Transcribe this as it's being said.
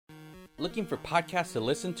Looking for podcasts to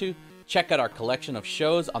listen to? Check out our collection of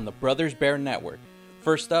shows on the Brothers Bear Network.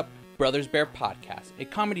 First up, Brothers Bear Podcast, a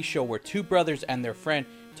comedy show where two brothers and their friend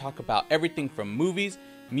talk about everything from movies,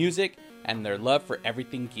 music, and their love for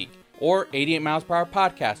everything geek. Or 88 Miles Per Hour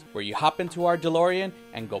Podcast, where you hop into our DeLorean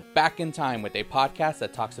and go back in time with a podcast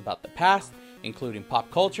that talks about the past, including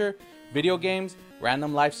pop culture, video games,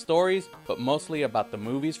 random life stories, but mostly about the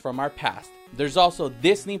movies from our past. There's also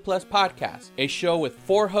Disney Plus Podcast, a show with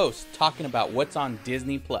 4 hosts talking about what's on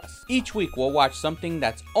Disney Plus. Each week we'll watch something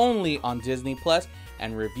that's only on Disney Plus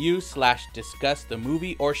and review/discuss the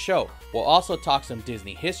movie or show. We'll also talk some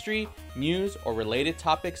Disney history, news, or related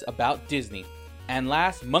topics about Disney. And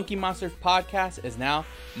last, Monkey Monsters Podcast is now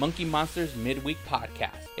Monkey Monsters Midweek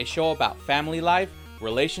Podcast, a show about family life,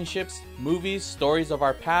 relationships, movies, stories of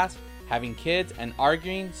our past, having kids, and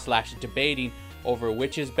arguing/debating over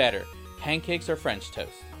which is better, pancakes or French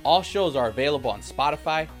toast. All shows are available on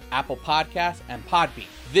Spotify, Apple Podcasts, and Podbean.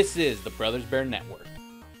 This is the Brothers Bear Network.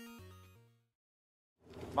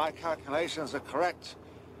 My calculations are correct.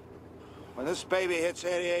 When this baby hits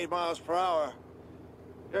 88 miles per hour,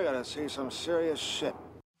 you're gonna see some serious shit.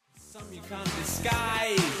 Some you can't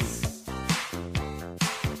disguise.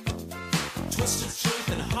 Twisted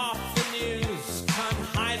truth and half the news. Can't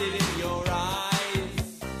hide it in your eyes.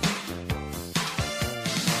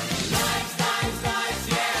 Lies, lies, lies,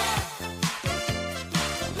 yeah.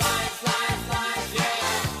 Lies, lies, lies,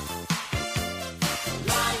 yeah.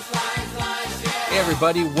 Lies, lies, lies, yeah. Hey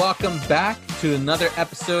everybody, welcome back to another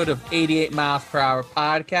episode of 88 Miles Per Hour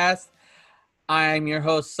Podcast. I'm your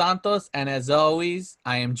host, Santos, and as always,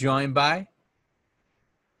 I am joined by...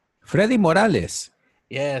 Freddy Morales.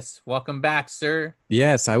 Yes, welcome back, sir.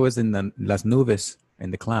 Yes, I was in the Las Nubes,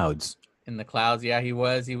 in the clouds. In the clouds, yeah, he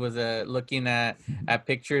was. He was looking at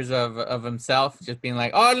pictures of himself, just being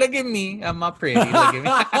like, "Oh, look at me, I'm all pretty. Look at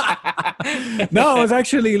me." No, I was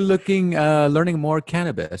actually looking, learning more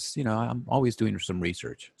cannabis. You know, I'm always doing some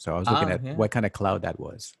research, so I was looking at what kind of cloud that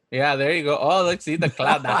was. Yeah, there you go. Oh, look, see the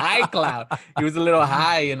cloud, the high cloud. He was a little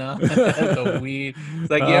high, you know, the weed.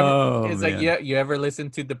 It's like you ever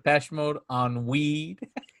listen to Depeche Mode on weed?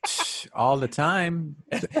 All the time.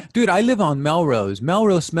 Dude, I live on Melrose.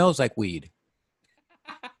 Melrose smells like weed.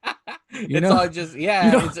 It's all just,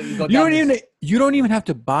 yeah. You don't even have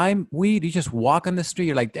to buy weed. You just walk on the street.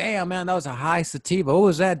 You're like, damn, man, that was a high sativa. What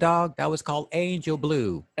was that, dog? That was called Angel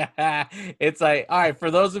Blue. It's like, all right, for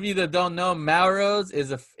those of you that don't know, Melrose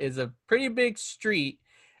is a pretty big street,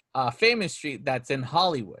 famous street that's in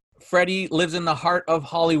Hollywood. Freddie lives in the heart of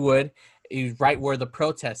Hollywood. He's right where the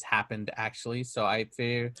protest happened, actually. So I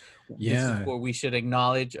figure this is where we should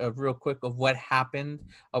acknowledge real quick of what happened,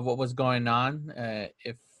 of what was going on.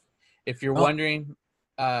 If you're wondering,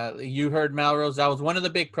 you heard Melrose. That was one of the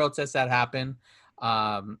big protests that happened.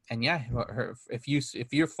 And yeah,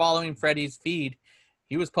 if you're following Freddie's feed,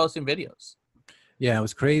 he was posting videos. Yeah, it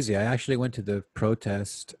was crazy. I actually went to the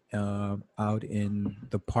protest out in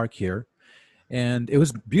the park here, and it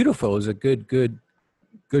was beautiful. It was a good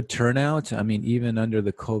turnout. I mean, even under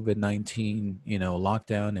the COVID-19,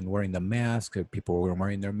 lockdown and wearing the mask, people were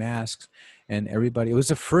wearing their masks, and everybody. It was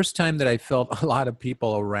the first time that I felt a lot of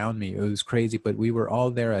people around me. It was crazy, but we were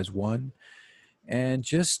all there as one. And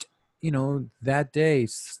just, that day,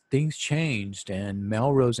 things changed, and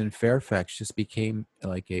Melrose and Fairfax just became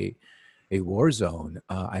like a war zone.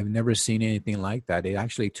 I've never seen anything like that. It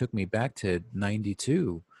actually took me back to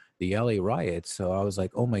 '92. The LA riots. So I was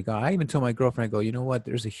like, oh my God. I even told my girlfriend, I go, you know what?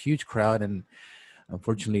 There's a huge crowd. And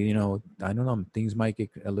unfortunately, I don't know, things might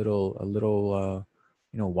get a little,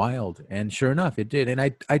 wild. And sure enough, it did. And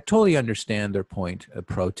I totally understand their point of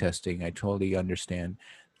protesting. I totally understand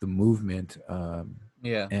the movement.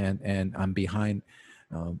 And I'm behind,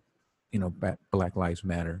 Black Lives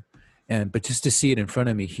Matter. But just to see it in front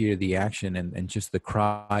of me, hear the action and just the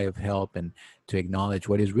cry of help and to acknowledge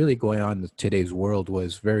what is really going on in today's world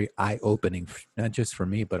was very eye-opening, not just for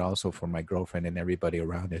me, but also for my girlfriend and everybody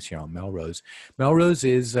around us here on Melrose. Melrose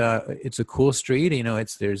is, it's a cool street.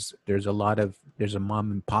 There's a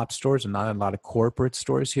mom and pop stores and not a lot of corporate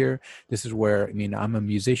stores here. This is where, I'm a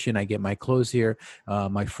musician. I get my clothes here.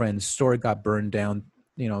 My friend's store got burned down.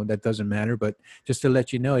 That doesn't matter, but just to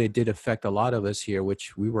let you know, it did affect a lot of us here,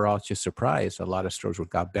 which we were all just surprised. A lot of stores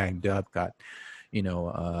got banged up, got,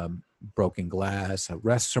 broken glass.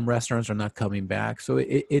 Some restaurants are not coming back. So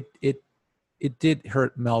it did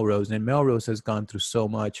hurt Melrose, and Melrose has gone through so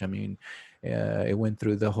much. It went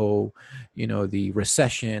through the whole, the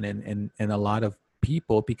recession and a lot of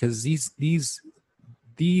people, because these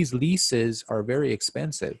these leases are very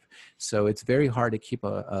expensive. So it's very hard to keep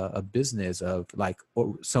a business of like,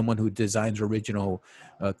 or someone who designs original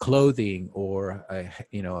clothing or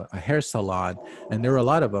a hair salon. And there are a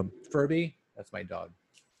lot of them. Furby, that's my dog.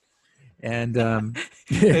 And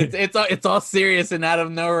It's all serious and out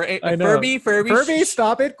of nowhere. I know. Furby,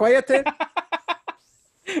 stop it, quiet it.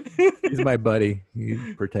 He's my buddy. He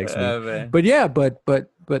protects me. Man. But yeah, but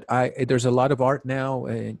there's a lot of art now,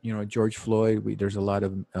 and George Floyd. There's a lot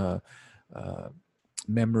of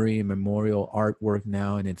memory and memorial artwork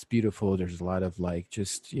now, and it's beautiful. There's a lot of like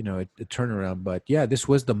just a turnaround. But yeah, this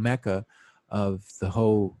was the mecca of the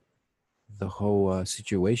whole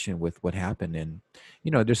situation with what happened, and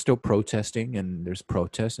there's still protesting, and there's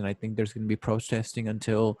protests, and I think there's going to be protesting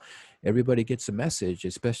until everybody gets the message,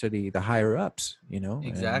 especially the higher ups.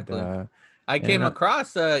 Exactly. And, I came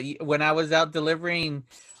across when I was out delivering.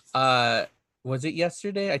 Was it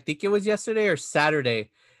yesterday? I think it was yesterday or Saturday.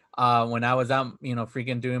 When I was out,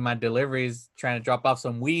 freaking doing my deliveries, trying to drop off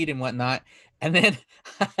some weed and whatnot. And then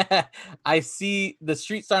I see the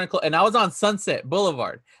street starting to close, and I was on Sunset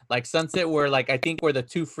Boulevard, like Sunset, where like I think where the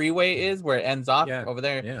 2 freeway is, where it ends off over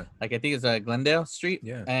there. Yeah. Like I think it's Glendale Street.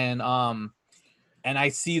 Yeah. And I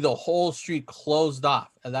see the whole street closed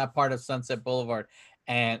off at that part of Sunset Boulevard,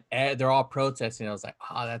 and they're all protesting. I was like,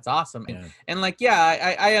 oh, that's awesome. Yeah. And like,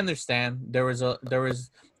 yeah, I understand there was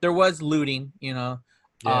looting, Yes.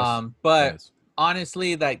 but Yes.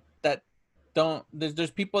 honestly, like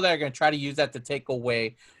there's people that are going to try to use that to take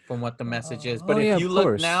away from what the message is. But if you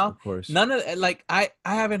look now, none of like I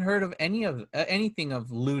haven't heard of anything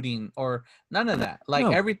of looting or none of that. Like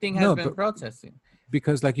everything has been protesting.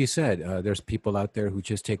 Because like you said, there's people out there who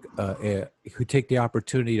just take the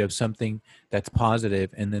opportunity of something that's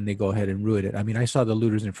positive, and then they go ahead and ruin it. I mean, I saw the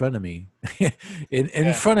looters in front of me.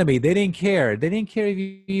 in front of me. They didn't care. They didn't care if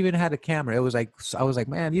you even had a camera. It was like, I was like,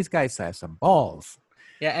 man, these guys have some balls.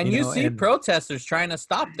 Yeah, and you see protesters trying to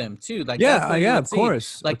stop them too. Like of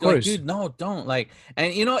course. Like, dude, no, don't. Like,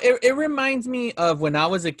 and it reminds me of when I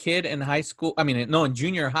was a kid in high school. I mean, no, in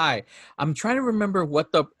junior high. I'm trying to remember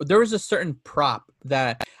there was a certain prop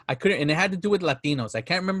that I couldn't, and it had to do with Latinos. I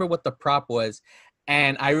can't remember what the prop was,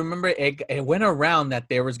 and I remember it went around that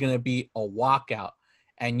there was gonna be a walkout.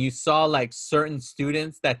 And you saw like certain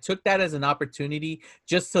students that took that as an opportunity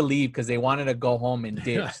just to leave because they wanted to go home and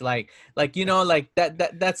ditch. like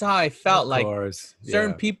that's how I felt. Like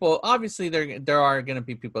certain people, obviously there are going to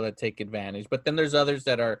be people that take advantage, but then there's others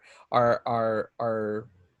that are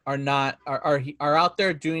out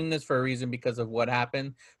there doing this for a reason because of what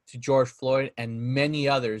happened to George Floyd and many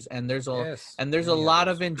others. And there's a lot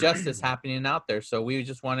of injustice happening out there. So we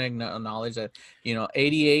just want to acknowledge that,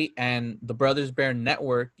 88 and the Brothers Bear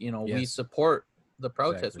Network, we support the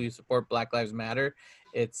protest. Exactly. We support Black Lives Matter.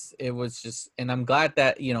 It was just, and I'm glad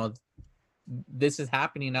that, this is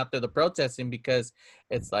happening out there, the protesting, because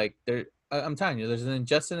it's like I'm telling you, there's an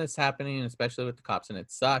injustice that's happening, especially with the cops, and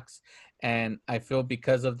it sucks. And I feel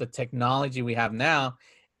because of the technology we have now,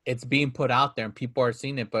 it's being put out there and people are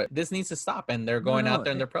seeing it, but this needs to stop. And they're going out there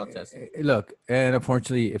and they're protesting. Look, and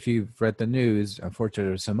unfortunately, if you've read the news,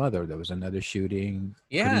 unfortunately, there was another shooting.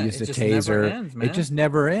 Yeah, used a taser. It just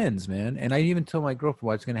never ends, man. And I even told my girlfriend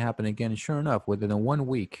what's going to happen again. And sure enough, within 1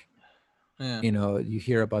 week, you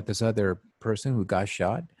hear about this other person who got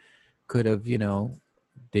shot. The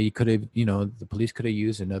police could have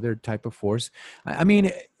used another type of force. I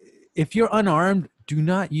mean, if you're unarmed, do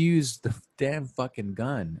not use the damn fucking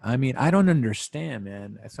gun. I mean, I don't understand,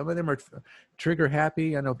 man. Some of them are trigger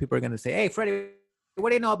happy. I know people are going to say, hey, Freddie,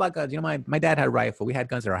 what do you know about guns? My dad had a rifle. We had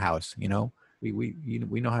guns at our house, We know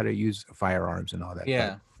how to use firearms and all that.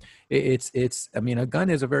 Yeah. But I mean, a gun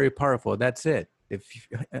is a very powerful, that's it. If,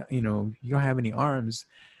 you don't have any arms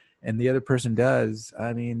and the other person does,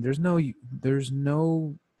 I mean, there's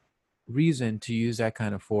no reason to use that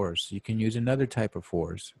kind of force. You can use another type of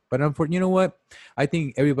force. But unfortunately, you know what? I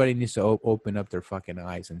think everybody needs to open up their fucking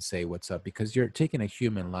eyes and say what's up, because you're taking a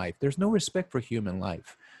human life. There's no respect for human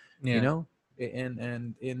life. And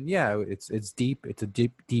yeah, it's deep. It's a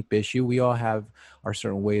deep issue. We all have our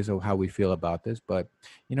certain ways of how we feel about this, but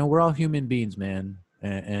we're all human beings, man.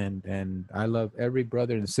 And I love every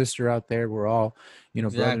brother and sister out there. We're all,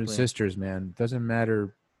 brothers and sisters, man. Doesn't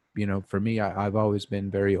matter. For me, I've always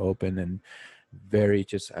been very open and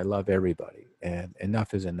I love everybody, and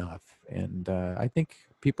enough is enough. And I think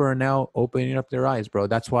people are now opening up their eyes, bro.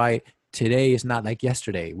 That's why today is not like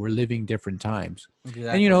yesterday. We're living different times.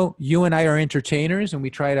 Exactly. And, you and I are entertainers, and we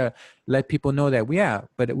try to let people know that,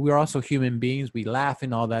 but we're also human beings. We laugh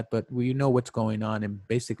and all that, but we know what's going on. And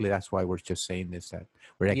basically that's why we're just saying this, that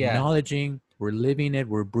we're acknowledging, we're living it,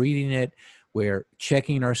 we're breathing it. we're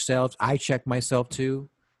checking ourselves. I check myself too.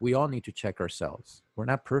 We all need to check ourselves. We're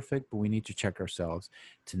not perfect, but we need to check ourselves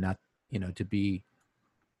to not, to be,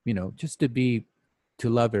 just to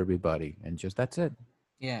love everybody. And just, that's it.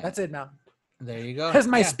 Yeah. That's it now. There you go. That's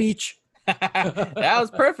my speech. That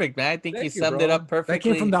was perfect, man. I think you summed it up perfectly. That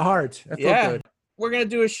came from the heart. That felt good. We're going to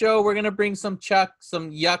do a show. We're going to bring some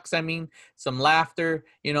yucks, some laughter,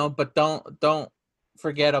 but don't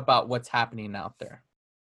forget about what's happening out there.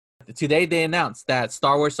 Today they announced that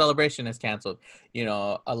Star Wars Celebration is canceled.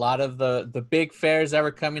 A lot of the big fairs that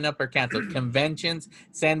were coming up are canceled. Conventions,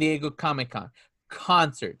 San Diego Comic-Con,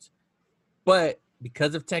 concerts. But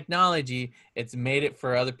because of technology, it's made it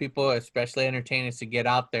for other people, especially entertainers, to get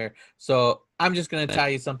out there. So I'm just going to tell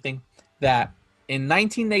you something, that in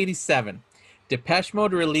 1987, Depeche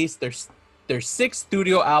Mode released their sixth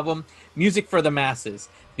studio album, Music for the Masses.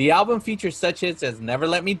 The album features such hits as Never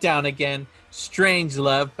Let Me Down Again, Strange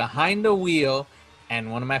Love, Behind the Wheel,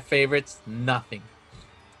 and one of my favorites, Nothing.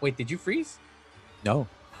 Wait, did you freeze? No.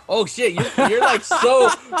 Oh shit, you're like so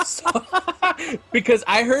because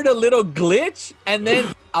I heard a little glitch and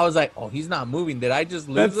then I was like, oh, he's not moving. Did I just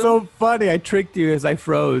lose him? That's so funny. I tricked you as I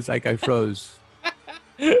froze. I froze.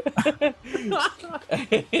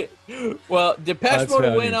 Well, Depeche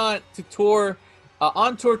Mode went on tour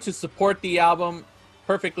to support the album,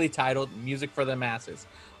 perfectly titled Music for the Masses.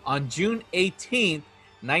 On June 18th,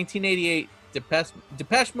 1988,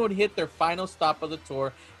 Depeche Mode hit their final stop of the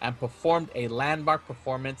tour and performed a landmark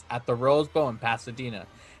performance at the Rose Bowl in Pasadena.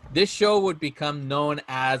 This show would become known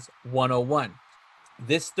as 101.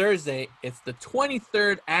 This Thursday, it's the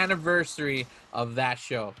 23rd anniversary of that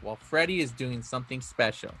show. Well, Freddie is doing something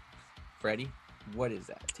special. Freddie, what is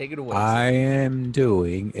that? Take it away. I am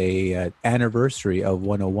doing a anniversary of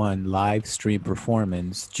 101 live stream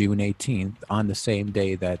performance, June 18th, on the same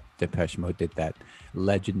day that Depeche Mode did that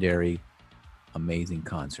legendary, amazing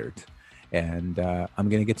concert. And I'm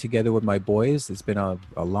going to get together with my boys. It's been a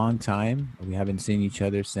long time. We haven't seen each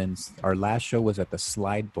other since our last show was at the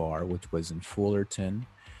Slide Bar, which was in Fullerton.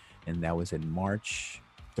 And that was in March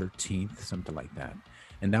 13th, something like that.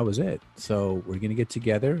 And that was it. So we're going to get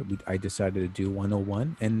together. I decided to do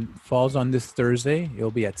 101 and falls on this Thursday.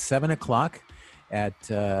 It'll be at 7 o'clock at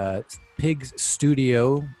Pig's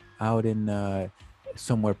Studio out in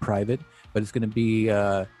somewhere private. But it's going to be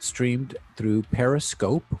streamed through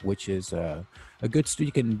Periscope, which is a good studio.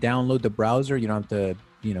 You can download the browser. You don't have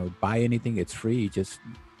to, buy anything. It's free. You just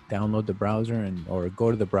download the browser or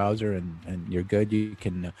go to the browser and you're good. You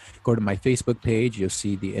can go to my Facebook page. You'll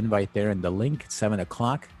see the invite there and the link. 7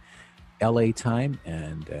 o'clock LA time,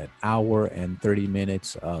 and an hour and 30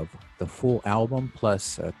 minutes of the full album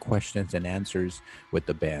plus questions and answers with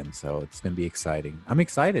the band. So it's going to be exciting. I'm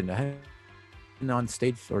excited. I haven't been on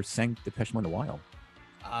stage or sang Depeche Mode in a while.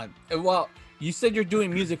 Well, you said you're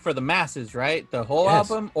doing Music for the Masses, right? The whole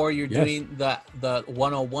album, or you're doing the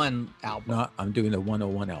 101 album? No, I'm doing the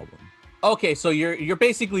 101 album. Okay, so you're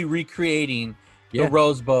basically recreating the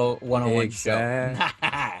Rose Bowl 101 show.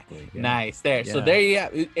 Nice. There. Yeah. So there you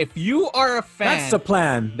have. If you are a fan, that's the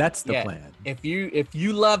plan. That's the plan. If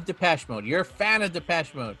you love Depeche Mode, you're a fan of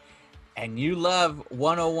Depeche Mode, and you love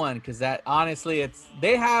 101, because that honestly,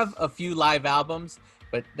 they have a few live albums,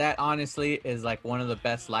 but that honestly is like one of the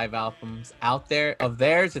best live albums out there of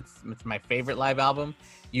theirs. It's my favorite live album.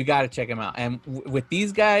 You got to check them out. And with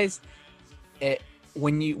these guys,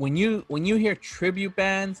 when you hear tribute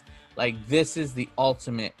bands, like, this is the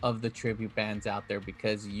ultimate of the tribute bands out there,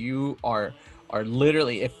 because you are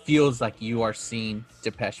literally, it feels like you are seeing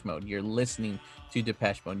Depeche Mode. You're listening to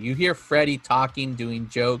Depeche Mode. You hear Freddie talking, doing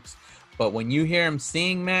jokes, but when you hear him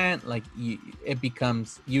sing, man, like, you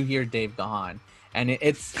hear Dave Gahan. And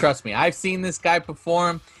it's, trust me, I've seen this guy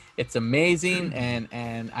perform. It's amazing,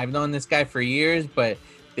 and I've known this guy for years, but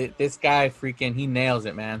this guy freaking, he nails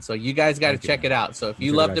it, man. So you guys got to check it out. So if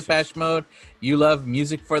you love Depeche Mode, you love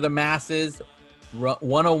Music for the Masses,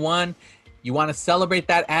 101, you want to celebrate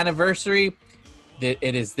that anniversary, it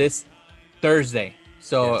is this Thursday.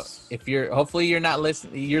 So if hopefully you're not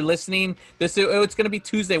listening, you're listening, it's going to be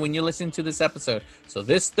Tuesday when you're listening to this episode. So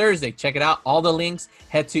this Thursday, check it out. All the links,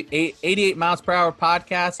 head to 88 Miles Per Hour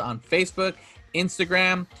Podcast on Facebook,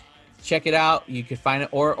 Instagram. Check it out. You can find it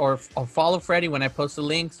or follow Freddie when I post the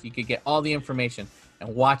links. You can get all the information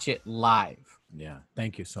and watch it live. Yeah,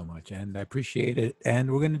 thank you so much, and I appreciate it.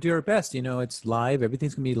 And we're going to do our best. It's live.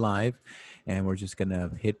 Everything's going to be live, and we're just going to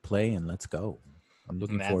hit play and let's go. I'm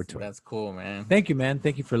looking forward to it. That's cool, man. Thank you, man.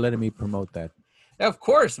 Thank you for letting me promote that. Of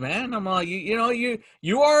course, man. I'm all you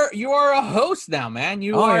are a host now, man.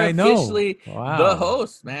 You are officially the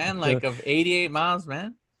host, man. Like, of 88 Miles,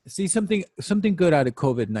 man. See something good out of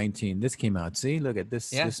COVID-19. This came out. See, look at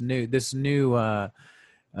this Yeah. this new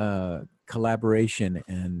collaboration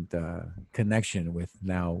and connection with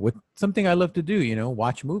something I love to do.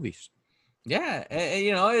 Watch movies. Yeah,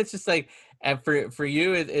 it's just like, and for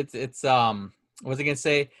you, it's what was I gonna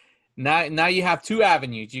say? Now you have two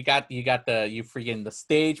avenues. You got the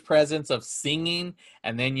stage presence of singing,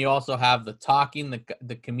 and then you also have the talking,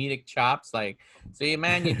 the comedic chops. Like, see,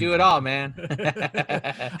 man, you do it all, man.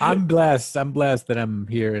 I'm blessed. I'm blessed that I'm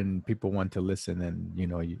here and people want to listen, and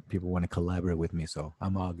people want to collaborate with me. So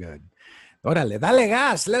I'm all good. Órale, dale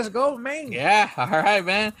gas. Let's go, man. Yeah, all right,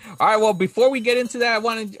 man. All right, well, before we get into that, I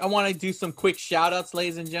want to do some quick shout outs,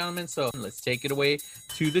 ladies and gentlemen. So let's take it away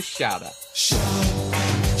to the shout out.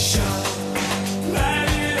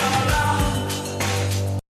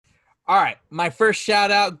 All right, my first shout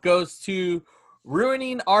out goes to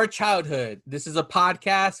Ruining Our Childhood. This is a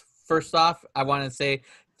podcast. First off, I want to say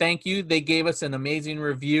thank you. They gave us an amazing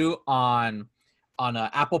review on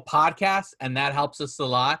Apple Podcasts, and that helps us a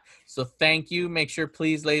lot. So thank you. Make sure,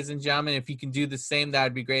 please, ladies and gentlemen, if you can do the same, that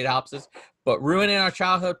would be great. It helps us. But Ruining Our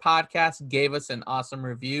Childhood podcast gave us an awesome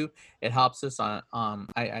review. It helps us on I'm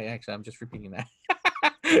just repeating that.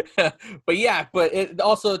 but it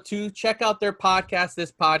also to check out their podcast,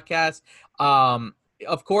 this podcast.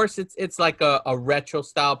 Of course, it's like a retro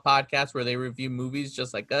style podcast where they review movies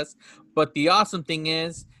just like us. But the awesome thing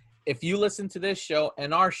is, if you listen to this show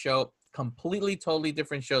and our show, completely totally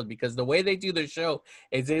different shows, because the way they do their show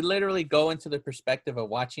is they literally go into the perspective of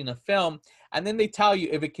watching a film, and then they tell you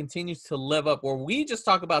if it continues to live up. Where we just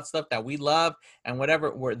talk about stuff that we love and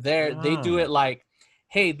whatever we're there, they do it like,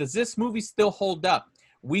 hey, does this movie still hold up?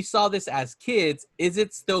 We saw this as kids. Is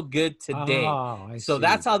it still good today? So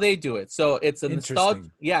that's how they do it. So it's a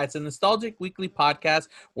nostalgic weekly podcast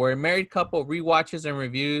where a married couple rewatches and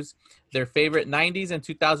reviews their favorite 90s and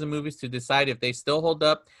 2000 movies to decide if they still hold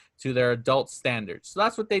up to their adult standards. So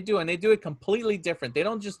that's what they do, and they do it completely different. They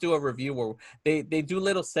don't just do a review where they do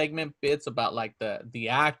little segment bits about like the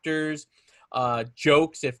actors,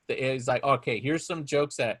 jokes. If it's like, okay, here's some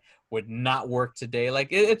jokes that would not work today. Like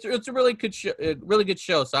it's a really good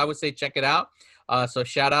show. So I would say check it out. So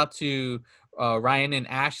shout out to Ryan and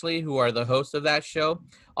Ashley, who are the hosts of that show.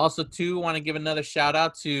 Also, too, want to give another shout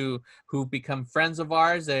out to who become friends of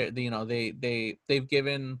ours. They've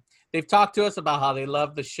talked to us about how they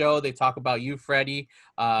love the show. They talk about you, Freddie.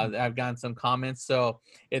 I've gotten some comments. So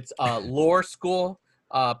it's Lore School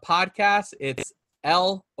podcast. It's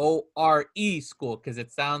LORE School, because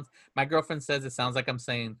it sounds, my girlfriend says it sounds like I'm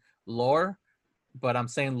saying lore, but I'm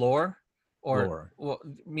saying lore. Or well,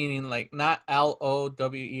 meaning like not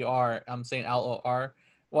LOWER. I'm saying LOR.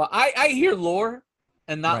 Well, I hear lore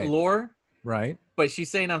and not lore. Right. But she's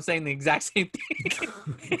saying I'm saying the exact same thing.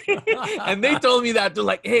 And they told me that. They're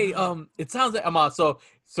like, hey, it sounds like I'm on. So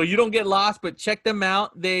you don't get lost, but check them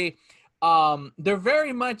out. They're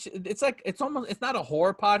very much, it's not a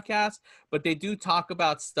horror podcast, but they do talk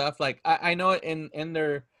about stuff. Like I know in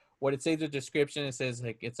their, what it says in the description, it says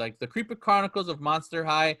like, it's like the Creepy Chronicles of Monster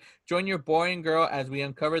High. Join your boy and girl as we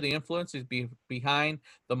uncover the influences behind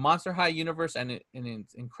the Monster High universe and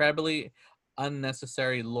its incredibly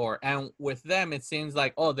unnecessary lore. And with them, it seems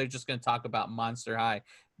like, oh, they're just going to talk about Monster High,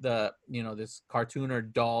 this cartoon or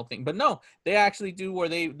doll thing. But no, they actually do, where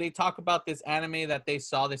they talk about this anime that they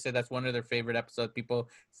saw. They said that's one of their favorite episodes. People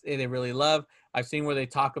say they really love. I've seen where they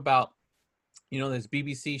talk about, this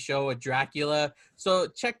BBC show, a Dracula. So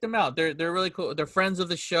check them out. They're really cool. They're friends of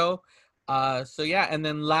the show. So yeah. And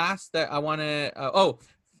then last that I want to,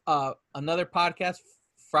 another podcast,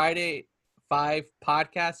 Friday 5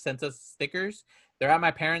 podcast sent us stickers. They're at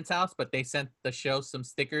my parents' house, but they sent the show some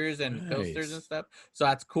stickers and posters and stuff. So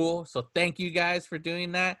that's cool. So thank you guys for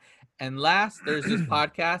doing that. And last, there's this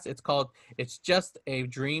podcast. It's called It's Just a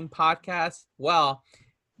Dream podcast. Well,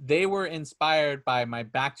 they were inspired by my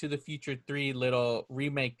Back to the Future 3 little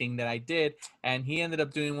remake thing that I did. And he ended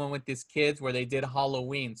up doing one with his kids where they did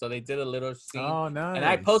Halloween. So they did a little scene. Oh, nice. And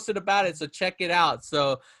I posted about it. So check it out.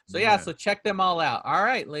 So check them all out. All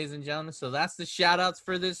right, ladies and gentlemen. So that's the shout outs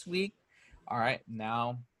for this week. All right.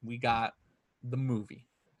 Now we got the movie,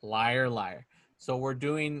 Liar Liar. So we're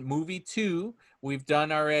doing movie 2. We've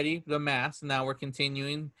done already The Mask. Now we're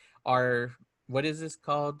continuing our, what is this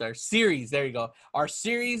called? Our series. There you go. Our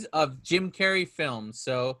series of Jim Carrey films.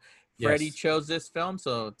 So Freddie chose this film.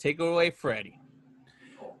 So take it away, Freddie.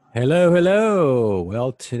 Hello.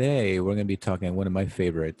 Well, today we're going to be talking one of my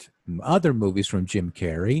favorite other movies from Jim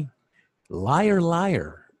Carrey, Liar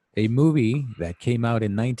Liar, a movie that came out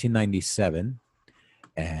in 1997,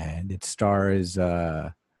 and it stars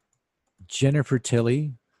Jennifer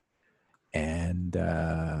Tilly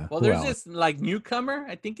and Well, Who there's else? this like newcomer.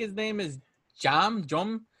 I think his name is Jim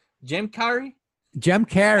Carrey. Jim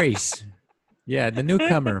Carrey's. Yeah, the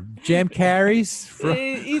newcomer. Jim Carrey's.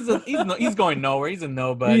 He's going nowhere. He's a He's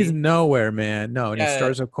nobody. nowhere, man. No, and it Yeah.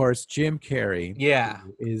 stars, of course, Jim Carrey. Yeah.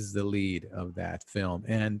 Who is the lead of that film.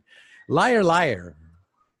 And Liar Liar.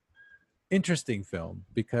 Interesting film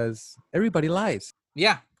because everybody lies.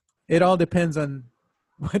 Yeah. It all depends on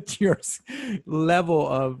what your level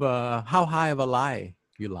of how high of a lie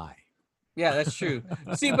you lie. Yeah, that's true.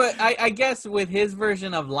 See, but I guess with his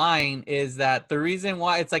version of lying is that the reason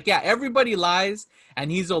why it's like, yeah, everybody lies and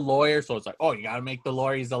he's a lawyer. So it's like, oh, you got to make the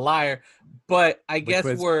lawyer, he's a liar. But I guess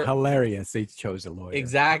Which was we're hilarious. They chose a lawyer.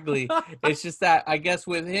 exactly. It's just that I guess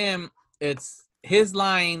with him, it's his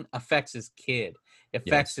lying affects his kid,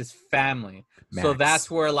 affects his family. So Max.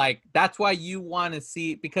 that's where like, that's why you want to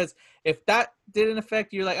see, because if that didn't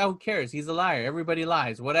affect you, you're like, oh, who cares? He's a liar. Everybody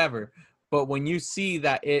lies, whatever. But when you see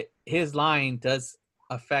that his lying does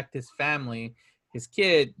affect his family, his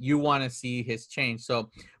kid, you want to see his change. So,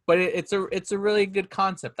 but it's a really good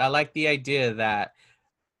concept. I like the idea that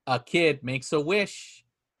a kid makes a wish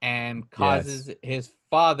and causes his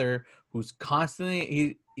father, who's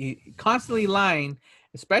constantly he constantly lying,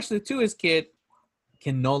 especially to his kid,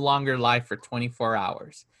 can no longer lie for 24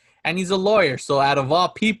 hours. And he's a lawyer, so out of all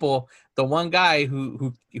people, the one guy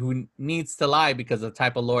who needs to lie because of the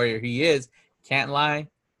type of lawyer he is can't lie,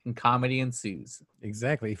 and comedy ensues.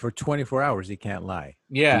 Exactly. For 24 hours, he can't lie.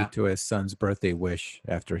 Yeah. Due to his son's birthday wish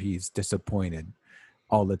after he's disappointed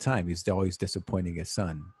all the time. He's always disappointing his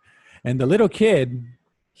son. And the little kid,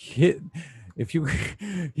 he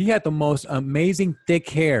had the most amazing thick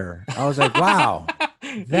hair. I was like, wow,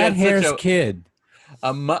 that hair's kid.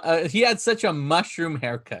 He had such a mushroom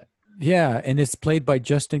haircut. Yeah, and it's played by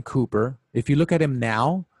Justin Cooper. If you look at him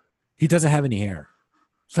now, he doesn't have any hair.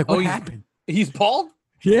 It's like, what happened? He's bald?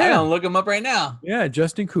 Yeah. I gotta look him up right now. Yeah,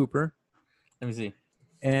 Justin Cooper. Let me see.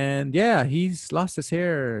 And yeah, he's lost his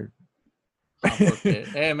hair. Oh, poor kid.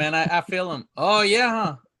 Hey man, I feel him. Oh yeah,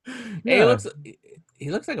 huh? Hey, Yeah. he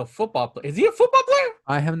looks like a football player. Is he a football player?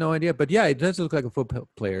 I have no idea, but yeah, it does look like a football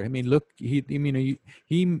player. I mean, look, he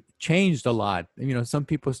changed a lot. You know, some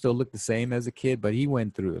people still look the same as a kid, but he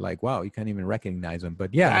went through like, wow, you can't even recognize him.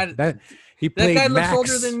 But yeah, That played guy Max.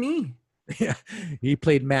 looks older than me. Yeah, he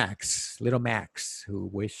played Max, little Max, who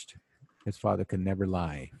wished his father could never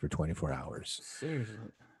lie for 24 hours. Seriously.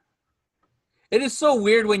 It is so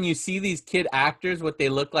weird when you see these kid actors, what they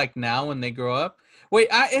look like now when they grow up. Wait,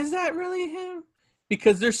 is that really him?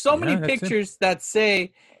 Because there's so many that's him. pictures that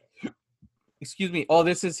say, excuse me, oh,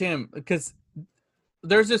 this is him. Because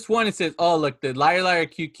there's this one, it says, oh, look, the liar, liar,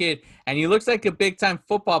 cute kid. And he looks like a big-time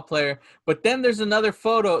football player. But then there's another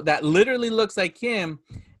photo that literally looks like him,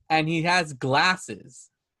 and he has glasses,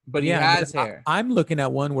 but he has hair. I'm looking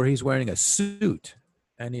at one where he's wearing a suit,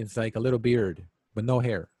 and he's like a little beard, but no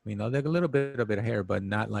hair. You know, like a little bit of hair, but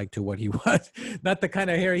not like to what he was. Not the kind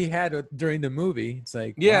of hair he had during the movie. It's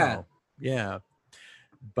like, Yeah. wow. Yeah.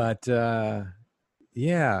 But I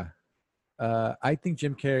think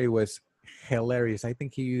Jim Carrey was hilarious. I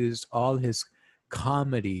think he used all his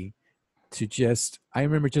comedy to I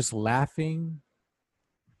remember just laughing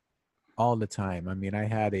all the time. I mean, I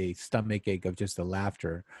had a stomach ache of just the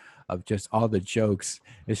laughter of just all the jokes,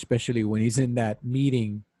 especially when he's in that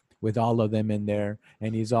meeting with all of them in there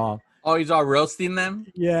and he's all roasting them?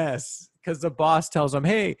 Yes, because the boss tells him,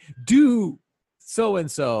 hey, do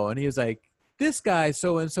so-and-so. And he was like, this guy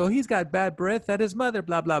so-and-so, he's got bad breath at his mother,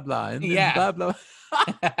 blah, blah, blah. And then blah, blah.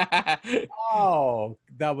 Oh,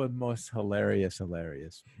 that was most hilarious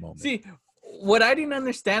moment. See, what I didn't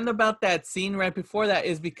understand about that scene right before that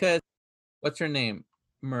is because, what's her name?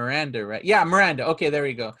 Miranda, right? Yeah, Miranda. Okay, there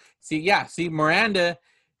we go. See, Miranda,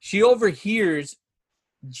 she overhears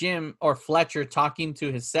Jim or Fletcher talking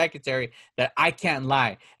to his secretary that I can't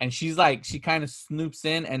lie. And she's like, she kind of snoops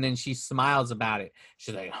in and then she smiles about it.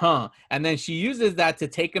 She's like, huh. And then she uses that to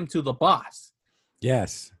take him to the boss.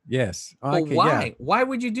 Yes. But Okay, why? yeah. Why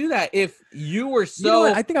would you do that if you were so... You know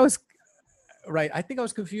what? I think I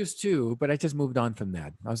was confused too, but I just moved on from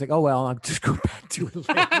that. I was like, oh, well, I'll just go back to it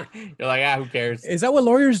later. You're like, who cares? Is that what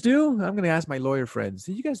lawyers do? I'm going to ask my lawyer friends.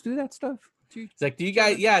 Did you guys do that stuff? It's like, do you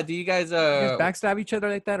guys you guys backstab each other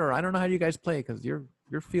like that? Or I don't know how you guys play because your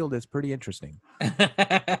field is pretty interesting.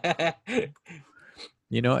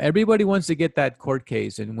 You know, everybody wants to get that court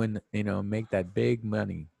case and make that big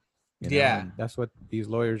money. You know? Yeah. And that's what these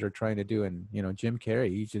lawyers are trying to do. And, Jim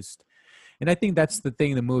Carrey, and I think that's the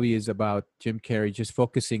thing the movie is about, Jim Carrey just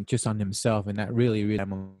focusing just on himself and not really.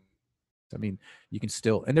 I mean, you can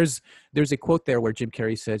still, and there's a quote there where Jim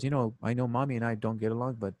Carrey says, I know mommy and I don't get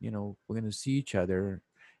along, but we're going to see each other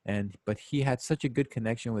but he had such a good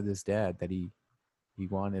connection with his dad that he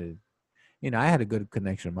wanted, I had a good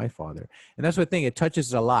connection with my father. And that's the thing, it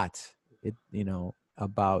touches a lot,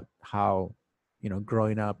 about how,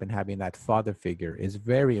 growing up and having that father figure is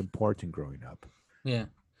very important growing up. Yeah.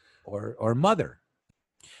 Or mother.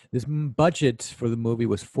 This budget for the movie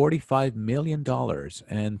was $45 million,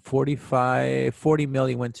 and 40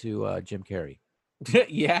 million went to Jim Carrey.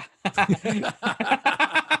 Yeah.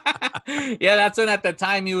 Yeah, that's when at the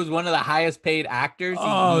time he was one of the highest paid actors.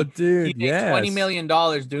 Oh, dude, he made yes. $20 million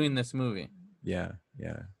doing this movie. Yeah.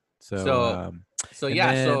 So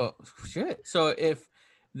shit. So if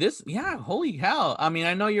this, holy hell. I mean,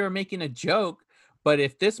 I know you were making a joke, but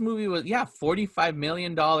if this movie was, $45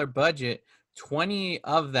 million budget, 20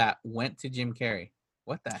 of that went to Jim Carrey.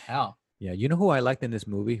 What the hell? Yeah, you know who I liked in this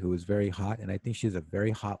movie who was very hot, and I think she's a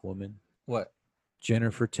very hot woman? What?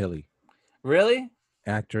 Jennifer Tilly. Really?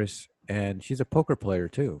 Actress, and she's a poker player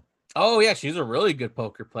too. Oh yeah, she's a really good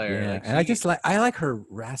poker player. Yeah, and I like her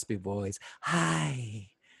raspy voice. Hi,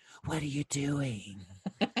 what are you doing?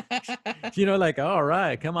 Like, all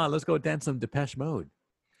right, come on, let's go dance some Depeche Mode.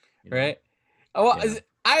 Right? Oh, well, yeah.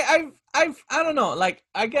 I don't know. Like,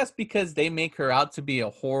 I guess because they make her out to be a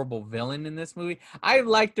horrible villain in this movie. I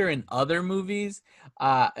liked her in other movies.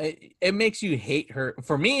 It makes you hate her.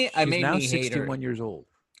 For me, She's me hate her. She's now 61 years old.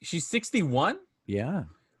 She's 61? Yeah.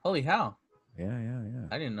 Holy hell. Yeah.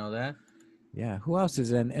 I didn't know that. Yeah. Who else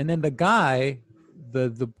is in? And then the guy,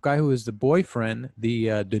 the guy who is the boyfriend,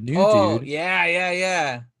 the new dude. Oh,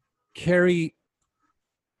 yeah. Cary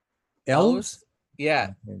Elwes?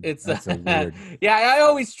 Yeah, that's a weird. Yeah, I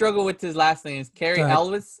always struggle with his last name. Is Cary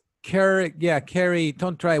Elwes? Cary.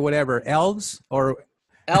 Don't try whatever. Elves or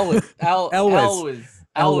Elwes. Elwes.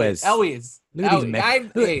 Look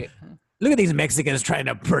at these Hey. Mexicans trying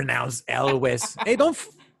to pronounce Elwes. Hey,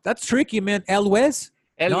 that's tricky, man. Elwes?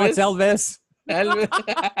 No, it's Elvis. It's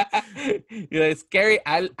Cary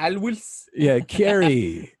Elwes. Yeah,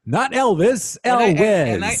 Cary, not Elvis.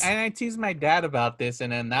 Elwes. And I tease my dad about this,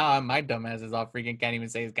 and then now my dumbass is all freaking can't even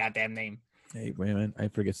say his goddamn name. Hey, wait a minute, I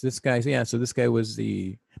forget. So this guy. Yeah, so this guy was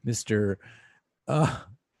the Mr.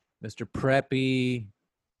 Preppy,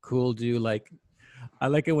 cool dude. Like, I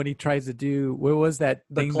like it when he tries to do, what was that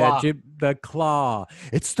thing the claw.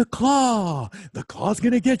 It's the claw. The claw's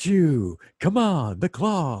gonna get you. Come on, the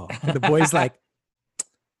claw. And the boy's like,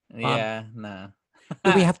 yeah, nah.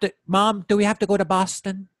 Do we have to go to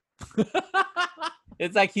Boston?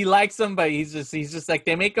 It's like he likes him, but he's just like,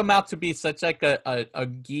 they make him out to be such like a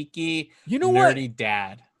geeky, nerdy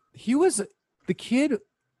dad. He was the kid.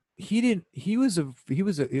 He was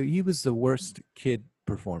the worst kid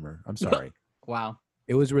performer. I'm sorry. Wow.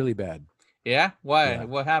 It was really bad. Yeah? Why? Yeah.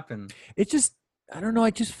 What happened? It just, I don't know.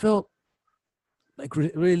 I just felt like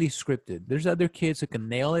really scripted. There's other kids who can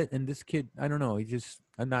nail it, and this kid, I don't know. He just,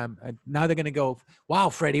 now they're gonna go, wow,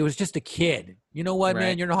 Freddie, it was just a kid. You know what,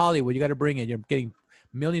 man? You're in Hollywood. You got to bring it. You're getting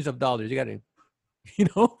millions of dollars. You got to,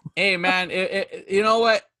 Hey, man, you know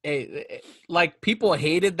what? Hey, like, people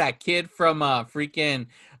hated that kid from freaking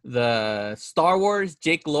the Star Wars,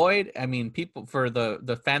 Jake Lloyd. I mean, people for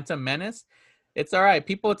the Phantom Menace. It's all right.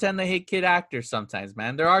 People tend to hate kid actors sometimes,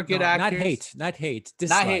 man. There are good actors. Not hate.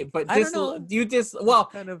 Dislike. Not hate, but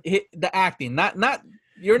the acting. Not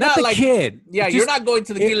you're not the like kid. Yeah, you're not going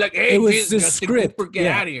to the kid like, hey, it was the Justin script. Cooper, get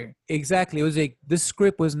out of here. Exactly. It was this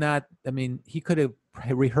script was not. I mean, he could have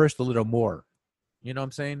rehearsed a little more. You know what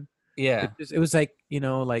I'm saying? Yeah. It was like,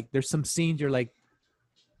 like there's some scenes you're like,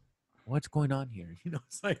 what's going on here?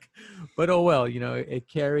 It's like, but oh well, it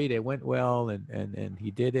carried, it went well, and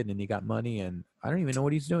he did it, and he got money, and I don't even know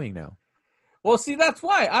what he's doing now. Well, see, that's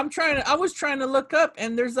why I was trying to look up,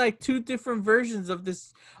 and there's like two different versions of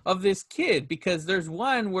this kid, because there's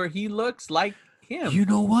one where he looks like him. You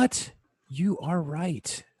know what? You are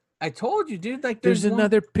right. I told you, dude. Like, there's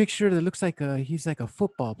another picture that looks like he's like a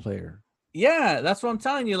football player. Yeah, that's what I'm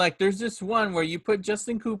telling you. Like, there's this one where you put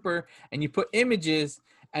Justin Cooper and you put images,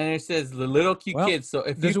 and it says the little cute kid. So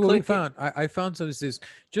if this you is what we found. I found something that says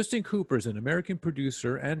Justin Cooper is an American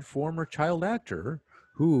producer and former child actor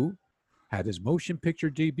who had his motion picture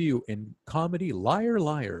debut in comedy Liar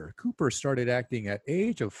Liar. Cooper started acting at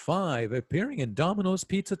age of 5, appearing in Domino's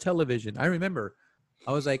Pizza Television. I remember.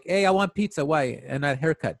 I was like, hey, I want pizza. Why? And that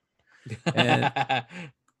haircut.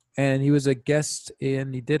 And he was a guest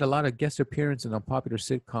he did a lot of guest appearances on popular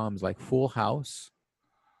sitcoms like Full House.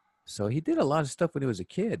 So he did a lot of stuff when he was a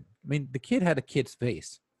kid. I mean, the kid had a kid's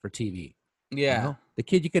face for TV. Yeah. The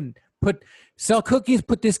kid, you can sell cookies,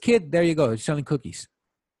 put this kid, there you go, selling cookies.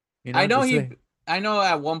 I know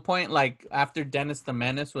at one point, like after Dennis the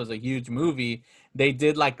Menace was a huge movie, they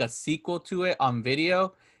did like a sequel to it on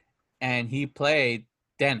video. and he played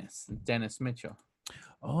Dennis Mitchell.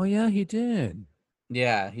 Oh yeah, he did.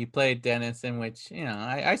 Yeah, he played Dennis, in which,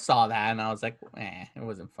 I saw that and I was like, it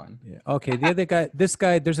wasn't fun. Yeah. Okay. The other guy, this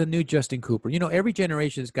guy, there's a new Justin Cooper. Every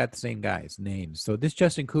generation's got the same guys' names. So this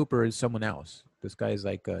Justin Cooper is someone else. This guy is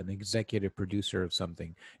like an executive producer of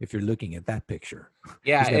something. If you're looking at that picture,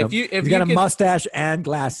 Yeah, he's got a mustache and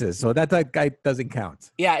glasses, so that guy doesn't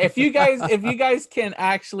count. Yeah, if you guys can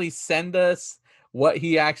actually send us what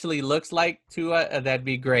he actually looks like to that'd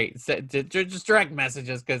be great. Just direct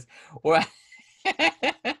messages, because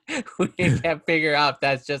we can't figure out if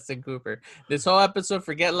that's Justin Cooper. This whole episode,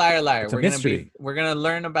 forget Liar Liar. We're gonna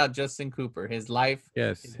learn about Justin Cooper, his life,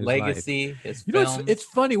 his legacy, his films. It's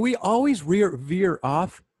funny. We always veer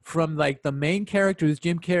off from like the main character, who's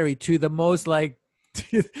Jim Carrey, to the most like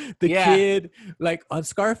kid. Like on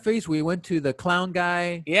Scarface, we went to the clown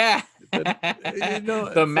guy. Yeah.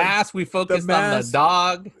 The mask. We focused on the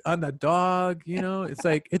dog. On the dog. It's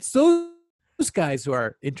like it's those guys who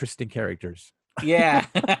are interesting characters. Yeah.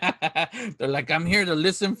 They're like, I'm here to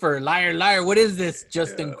listen for Liar Liar. What is this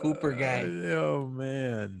Justin Cooper guy? Oh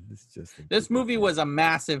man, this movie was a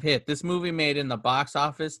massive hit. This movie made in the box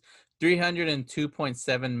office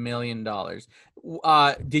 $302.7 million.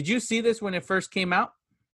 Did you see this when it first came out?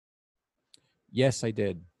 Yes, I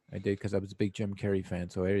did because I was a big Jim Carrey fan.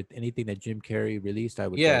 So anything that Jim Carrey released, I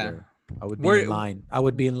would go there. I would be in line. I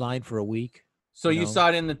would be in line for a week. So you saw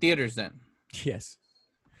it in the theaters then? Yes.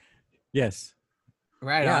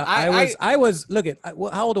 Right. Yeah, I was. Look at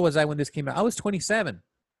how old was I when this came out? I was 27.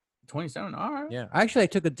 27. All right. Yeah. Actually, I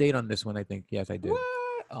took a date on this one. I think. Yes, I did. What?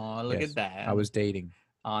 Oh, look at that. I was dating.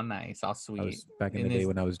 Oh, nice. All sweet. I was back in the day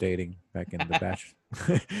when I was dating. Back in the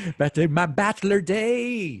back in my bachelor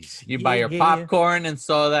days. You buy your popcorn and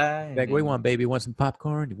soda. Like, what do you want, baby? Want some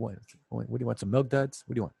popcorn? What do you want? Some Milk Duds?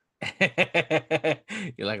 What do you want?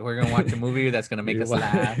 You're like, we're gonna watch a movie that's gonna make us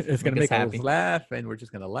laugh. It's gonna make us laugh, and we're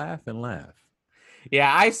just gonna laugh and laugh.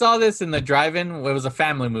 Yeah, I saw this in the drive-in. It was a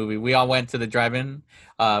family movie. We all went to the drive-in,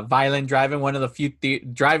 Violent Drive-in, one of the few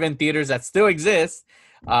drive-in theaters that still exists.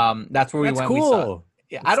 That's where we went. Cool. We saw.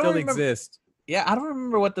 Yeah, I don't still remember, exist. Yeah, I don't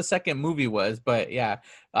remember what the second movie was, but yeah,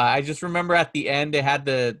 I just remember at the end they had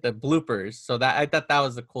the bloopers. So that I thought that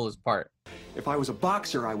was the coolest part. If I was a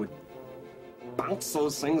boxer, I would bounce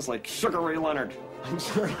those things like Sugar Ray Leonard. I'm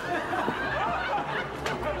sorry.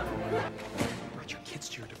 Brought your kids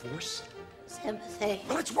to your divorce? Sympathy.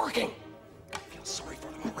 Well, it's working. I feel sorry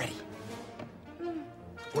for them already.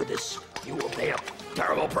 For this, you will pay a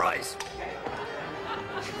terrible price.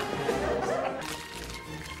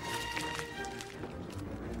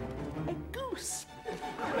 A goose.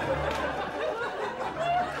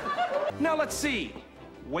 Now let's see.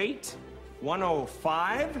 Weight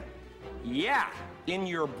 105. Yeah, in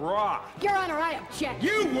your bra. Your Honor, I object.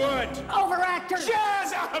 You would. Overactor.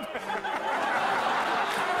 Jazz up.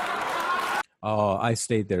 Oh, I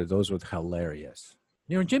stayed there. Those were hilarious.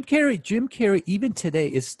 Jim Carrey, even today,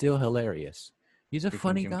 is still hilarious. He's a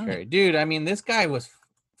funny guy. Carrey. Dude, I mean, this guy was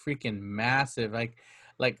freaking massive. Like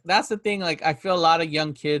that's the thing. Like, I feel a lot of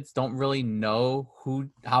young kids don't really know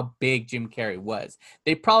how big Jim Carrey was.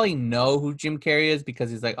 They probably know who Jim Carrey is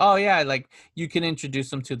because he's like, oh yeah, like you can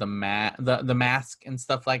introduce them to the Mask and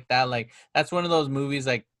stuff like that. Like that's one of those movies.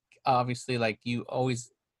 Like obviously, like you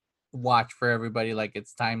always watch for everybody. Like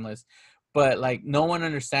it's timeless. But like no one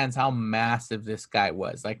understands how massive this guy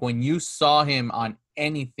was. Like when you saw him on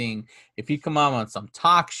anything, if he come on some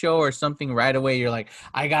talk show or something, right away you're like,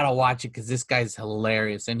 I gotta watch it because this guy's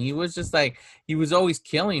hilarious. And he was just like, he was always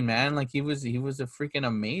killing, man. Like he was a freaking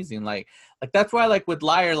amazing. Like that's why like with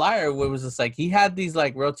Liar Liar, it was just like he had these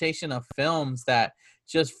like rotation of films that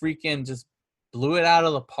just freaking just blew it out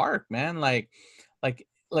of the park, man. Like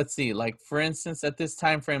let's see, like for instance, at this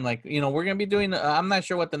time frame, like, we're going to be doing, I'm not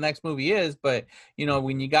sure what the next movie is, but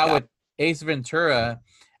when you got with Ace Ventura,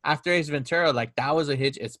 after Ace Ventura, like that was a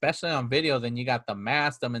hit, especially on video. Then you got The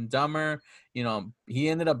Mask, Dumb and Dumber, he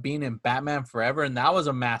ended up being in Batman Forever. And that was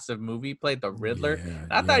a massive movie. He played the Riddler. Yeah,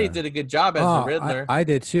 and I thought he did a good job as the Riddler. I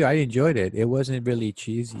did too. I enjoyed it. It wasn't really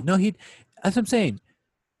cheesy. No, that's what I'm saying.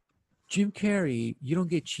 Jim Carrey, you don't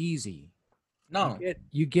get cheesy. No,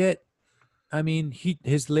 you get I mean,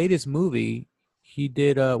 his latest movie, he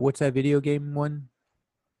did what's that video game one?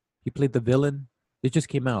 He played the villain. It just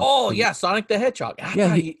came out. Oh yeah, Sonic the Hedgehog.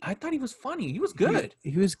 I thought he was funny. He was good.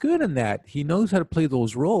 He was good in that. He knows how to play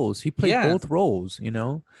those roles. He played both roles,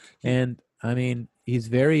 And I mean, he's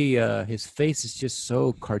very his face is just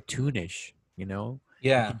so cartoonish,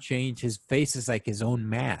 Yeah. He can change his face is like his own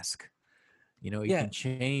mask. He can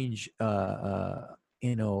change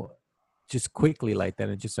just quickly like that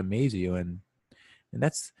and just amaze you. And And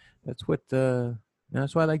that's what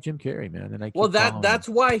that's why I like Jim Carrey, man. And I Well, keep following him. that's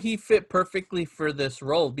why he fit perfectly for this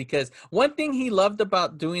role, because one thing he loved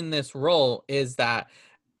about doing this role is that,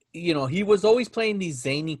 you know, he was always playing these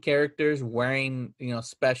zany characters wearing, you know,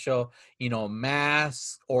 special, you know,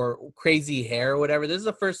 masks or crazy hair or whatever. This is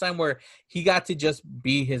the first time where he got to just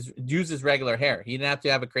use his regular hair. He didn't have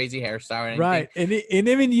to have a crazy hairstyle or anything. Right. And he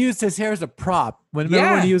even used his hair as a prop.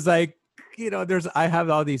 Remember when he was like, you know, I have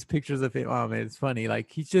all these pictures of him. Oh man, it's funny. Like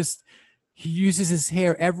he uses his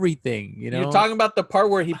hair, everything, you know. You're talking about the part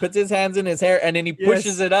where he puts his hands in his hair and then he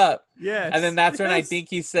pushes it up. Yes. And then that's when I think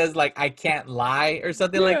he says, like, I can't lie or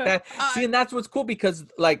something like that. See, and that's what's cool, because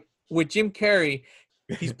like with Jim Carrey,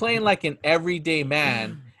 he's playing like an everyday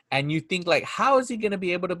man. And you think, like, how is he going to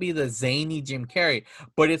be able to be the zany Jim Carrey?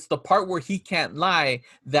 But it's the part where he can't lie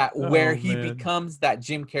where he becomes that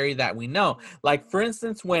Jim Carrey that we know. Like, for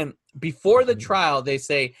instance, when before the trial, they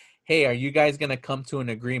say, hey, are you guys going to come to an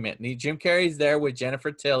agreement? And Jim Carrey's there with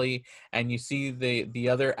Jennifer Tilly, and you see the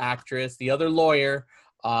other actress, the other lawyer,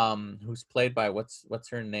 who's played by, what's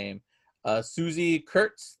her name? Susie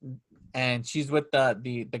Kurtz, and she's with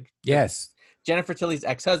the Jennifer Tilly's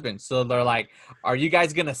ex-husband. So they're like, are you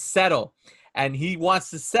guys going to settle? And he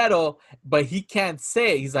wants to settle, but he can't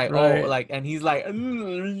say it. He's like, oh, like, and he's like,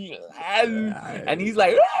 and he's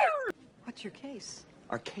like, What's your case?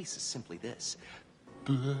 Our case is simply this.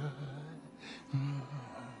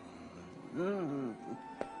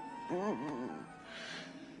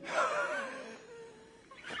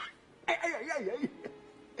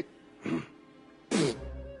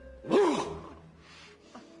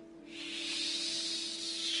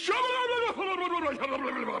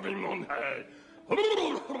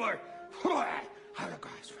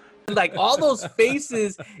 like all those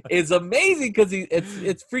faces is amazing because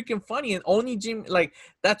it's freaking funny, and only Jim, like,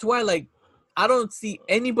 that's why, like, I don't see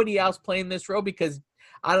anybody else playing this role, because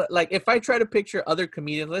I like, if I try to picture other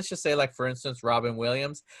comedians, let's just say, like, for instance, Robin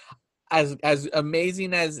Williams, as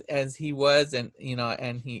amazing as he was, and you know,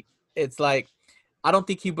 and it's like, I don't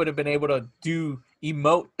think he would have been able to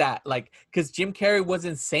emote that, like, because Jim Carrey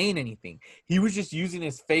wasn't saying anything. He was just using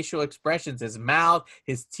his facial expressions, his mouth,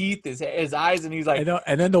 his teeth, his eyes, and he's like,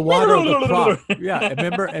 and then the water of the prop. Yeah, I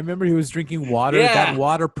remember he was drinking water. Yeah. That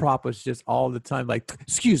water prop was just all the time like,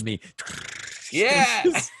 excuse me. Yeah.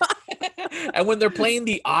 And when they're playing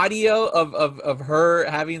the audio of her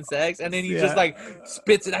having sex, and then he just like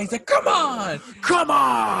spits it out, he's like, come on.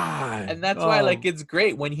 And that's why, like, it's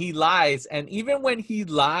great when he lies. And even when he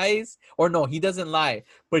lies, or no, he doesn't lie,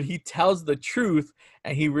 but he tells the truth,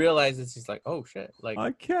 and he realizes, he's like, oh shit, like,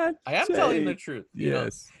 I am telling the truth. You know?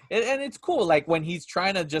 And it's cool. Like when he's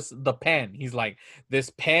trying to the pen, he's like, this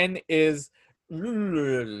pen is,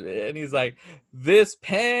 and he's like, this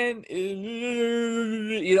pen is,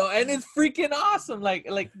 you know, and it's freaking awesome. Like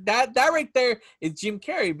that right there is Jim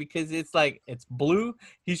Carrey, because it's like, it's blue,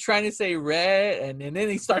 he's trying to say red, and then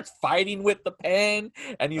he starts fighting with the pen,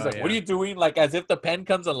 and he's like, what are you doing? Like, as if the pen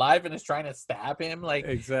comes alive and is trying to stab him. Like,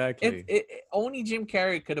 exactly. Only Jim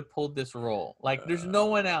Carrey could have pulled this role. Like, there's no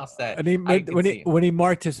one else that. And when he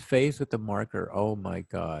marked his face with the marker, oh my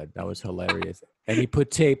god, that was hilarious. And he put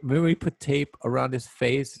tape. Remember, he put tape around his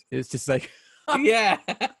face. It's just like, yeah.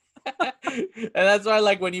 And that's why,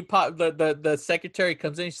 like, when you pop, the secretary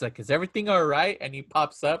comes in, she's like, is everything all right? And he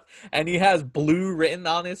pops up, and he has blue written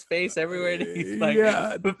on his face everywhere. And he's like,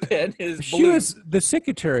 the pen is blue. She was the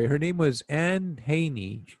secretary. Her name was Anne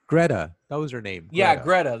Haney. Greta. That was her name. Yeah,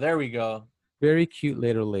 Greta. There we go. Very cute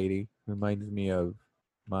little lady. Reminds me of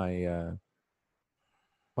my,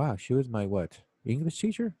 wow, she was my what? English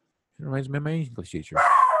teacher? She reminds me of my English teacher.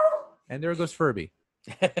 And there goes Furby.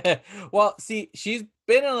 Well, see, she's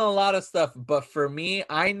been in a lot of stuff, but for me,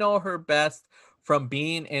 I know her best from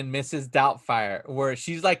being in Mrs. Doubtfire, where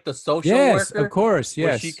she's like the social worker. Of course, yes.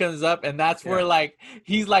 Where she comes up, and that's where, like,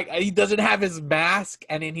 he's like, he doesn't have his mask,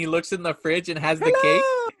 and then he looks in the fridge and has the cake.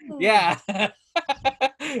 Yeah.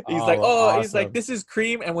 He's like, awesome. He's like, this is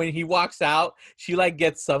cream, and when he walks out, she like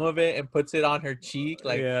gets some of it and puts it on her cheek.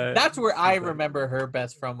 Like, that's where I remember her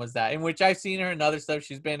best from, was that, in which I've seen her in other stuff.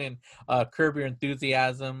 She's been in Curb Your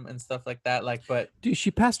Enthusiasm and stuff like that. Like, but dude, she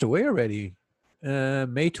passed away already,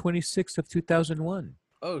 May 26th of 2001.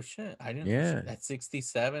 Oh shit, I didn't. Yeah, at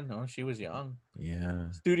 67. Oh, she was young. Yeah,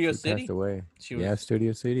 Studio City. Passed away. She was,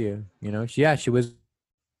 Studio City. You know, she was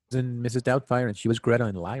in Mrs. Doubtfire, and she was Greta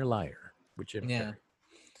in Liar Liar, which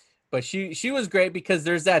But she was great, because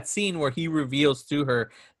there's that scene where he reveals to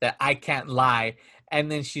her that I can't lie. And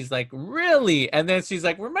then she's like, really? And then she's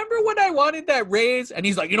like, remember when I wanted that raise? And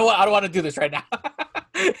he's like, you know what? I don't want to do this right now.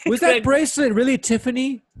 Was that bracelet really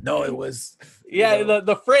Tiffany? No, it was. Yeah,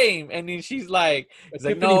 the frame, and then she's like, it's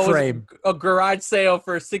like, Tiffany no, frame. it was a garage sale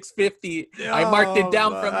for $650. I marked it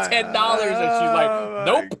down from $10, and she's like,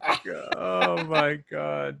 nope. Oh my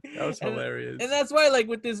god, that was And- hilarious. And that's why, like,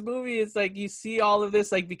 with this movie, it's like you see all of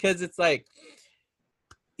this, like, because it's like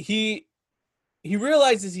he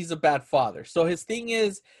realizes he's a bad father. So his thing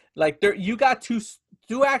is like you got two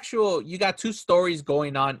stories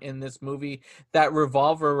going on in this movie that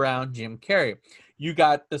revolve around Jim Carrey. You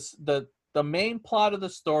got the main plot of the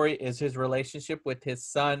story is his relationship with his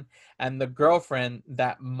son and the girlfriend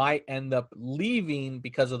that might end up leaving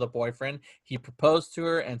because of the boyfriend. He proposed to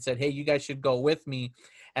her and said, hey, you guys should go with me.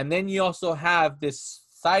 And then you also have this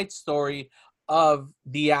side story of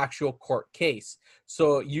the actual court case.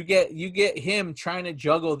 So you get him trying to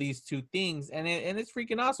juggle these two things, and it's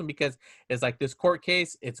freaking awesome because it's like this court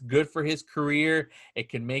case. It's good for his career. It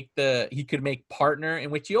can he could make partner, in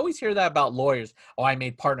which you always hear that about lawyers. Oh, I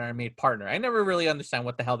made partner. I never really understand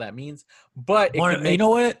what the hell that means, but You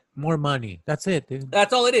know what? More money. That's it, dude.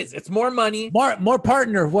 that's all it is. It's more money. More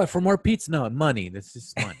partner. What for? More pizza? No, money. That's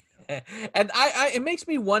just money. And I it makes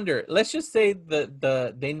me wonder. Let's just say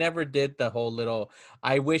they never did the whole little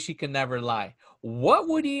I wish he could never lie. What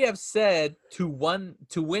would he have said to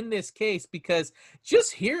win this case? Because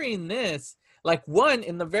just hearing this, like,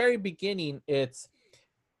 in the very beginning, it's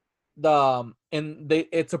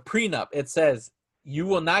it's a prenup. It says you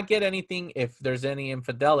will not get anything if there's any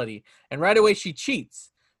infidelity, and right away she cheats.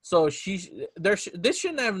 So this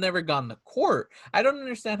shouldn't have never gone to court. I don't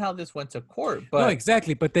understand how this went to court. But no,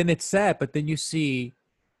 exactly. But then it's sad. But then you see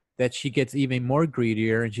that she gets even more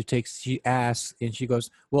greedier, and she asks, and she goes,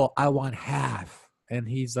 "Well, I want half." And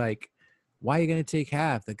he's like, "Why are you gonna take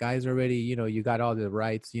half? The guy's already, you got all the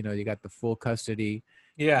rights. You got the full custody.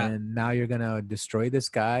 yeah, And now you're gonna destroy this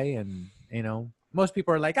guy." And most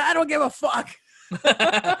people are like, "I don't give a fuck."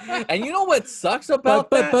 and you know what sucks about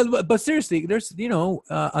that? But seriously, there's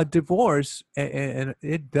a divorce, and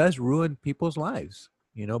it does ruin people's lives.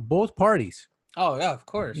 Both parties. Oh yeah, of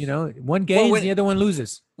course. One gains, when- the other one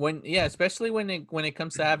loses. Especially when it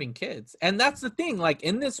comes to having kids. And that's the thing, like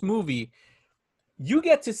in this movie, you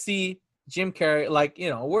get to see Jim Carrey, like,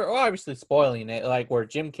 we're obviously spoiling it, like where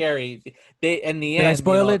Jim Carrey, they in the end. Did I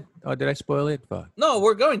spoil it? Oh, did I spoil it? Fuck. No,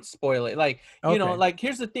 we're going to spoil it. Like, Okay. like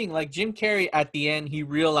here's the thing, like Jim Carrey at the end, he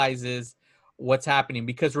realizes what's happening,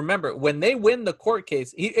 because remember when they win the court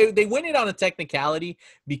case, they win it on a technicality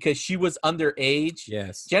because she was underage.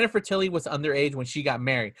 Yes. Jennifer Tilly was underage when she got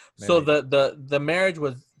married. So the marriage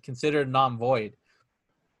was considered non-void.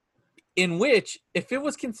 In which, if it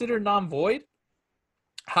was considered non-void,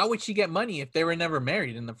 how would she get money if they were never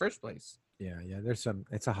married in the first place? Yeah. There's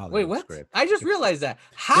it's a Hollywood Wait, what? script. I just realized that.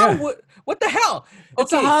 How Yeah. what the hell?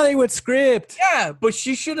 It's a Hollywood script. Yeah, but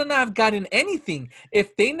she shouldn't have gotten anything.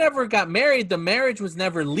 If they never got married, the marriage was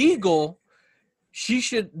never legal.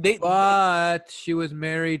 But she was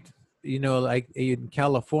married, like in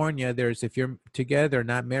California, if you're together,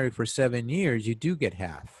 not married for 7 years, you do get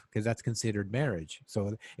half because that's considered marriage.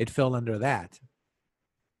 So it fell under that.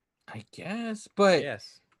 I guess, but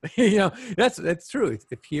Yes. That's true.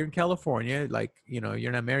 If you're in California, like,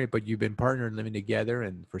 you're not married, but you've been partnered living together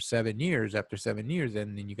and for 7 years, after 7 years,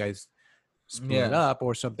 and then you guys split up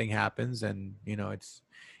or something happens, and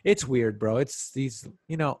it's weird, bro. It's these,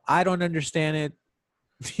 I don't understand it.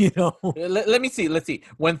 Let me see. Let's see.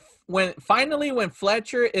 When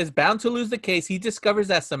Fletcher is bound to lose the case, he discovers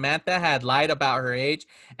that Samantha had lied about her age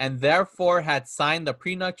and therefore had signed the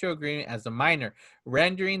prenuptial agreement as a minor,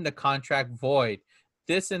 rendering the contract void.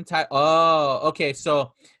 So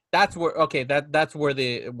that's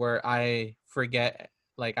where I forget.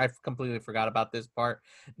 Like, I completely forgot about this part.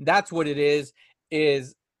 That's what it is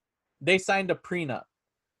they signed a prenup.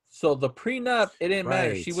 So the prenup, it didn't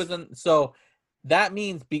matter. She Right. wasn't. So that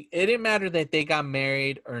means it didn't matter that they got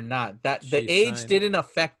married or not. That the She age signed- didn't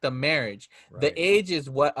affect the marriage. The Right. age is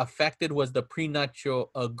what affected was the prenuptial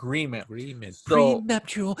agreement. Agreements. So-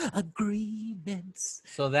 Prenuptial agreements.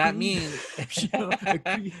 So that means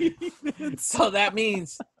Agreements. so that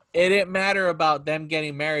means it didn't matter about them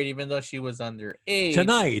getting married, even though she was underage.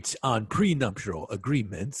 Tonight on prenuptial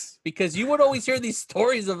agreements. Because you would always hear these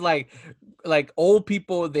stories of like old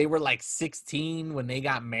people, they were like 16 when they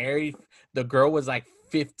got married. The girl was like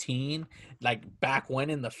 15, like back when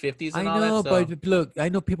in the 50s and I all know, that stuff. but look, I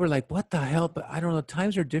know people are like, "What the hell?" But I don't know.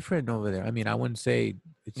 Times are different over there. I mean, I wouldn't say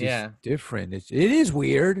it's just different. It is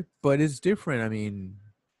weird, but it's different. I mean,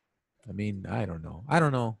 I don't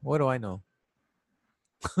know. What do I know?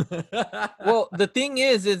 Well, the thing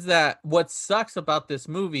is that what sucks about this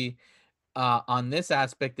movie on this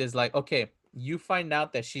aspect is like, okay, you find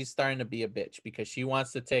out that she's starting to be a bitch because she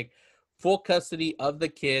wants to take full custody of the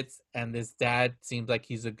kids, and this dad seems like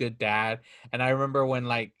he's a good dad. And I remember when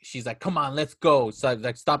like she's like, come on, let's go. So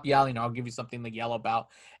like, stop yelling, I'll give you something to yell about.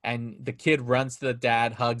 And the kid runs to the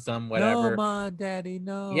dad, hugs him, whatever. No, Mom, Daddy,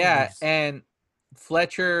 no. Yeah, and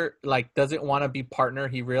Fletcher like doesn't want to be partner.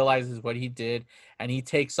 He realizes what he did and he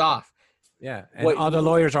takes off. Yeah, and all the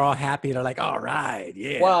lawyers are all happy. They're like, all right,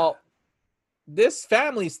 yeah. Well, this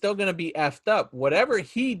family's still gonna be effed up. Whatever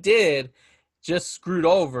he did just screwed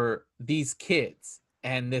over these kids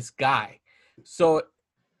and this guy. So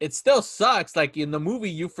it still sucks. Like in the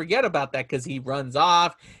movie, you forget about that because he runs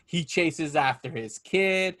off. He chases after his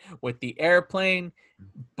kid with the airplane.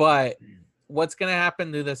 But what's gonna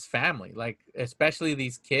happen to this family? Like, especially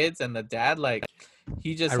these kids and the dad, like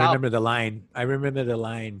he just I remember the line.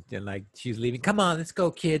 And like she's leaving. Come on, let's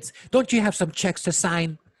go, kids. Don't you have some checks to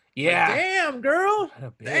sign? Yeah. Like, damn, girl. What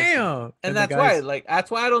a bitch. Damn. And that's why, like,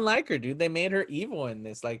 that's why I don't like her, dude. They made her evil in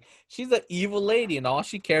this. Like, she's an evil lady, and all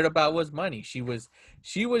she cared about was money. She was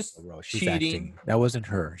She's cheating. acting. That wasn't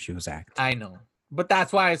her. She was acting. I know, but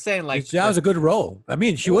that's why I'm saying, like, That was a good role. I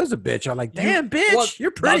mean, she was a bitch. I'm like, damn, bitch, well,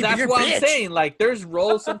 you're pretty. no, that's you're what bitch. I'm saying. Like, there's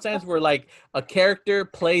roles sometimes where like a character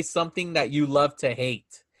plays something that you love to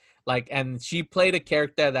hate, like, and she played a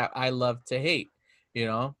character that I love to hate. You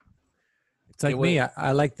know. It's like me.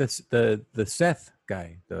 I like this the Seth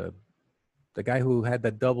guy, the guy who had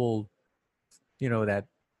the double, that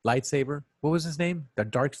lightsaber. What was his name? The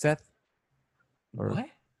Dark Seth. Or, What?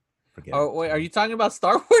 Forget. Oh wait, are you talking about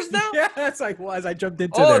Star Wars now? Yeah, it's like as I jumped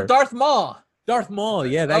into Oh, there. Darth Maul. Darth Maul.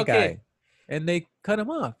 Yeah, that Okay. guy. And they cut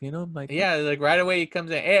him off. Like Yeah, like right away he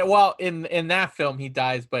comes in. Well, in that film he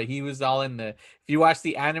dies, but he was all in the. If you watch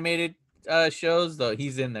the animated shows, though,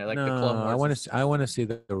 he's in there, like the Clone Wars. I want to see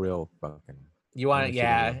the real fucking. You want to,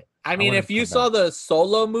 yeah. I mean, wanna if you come saw back. the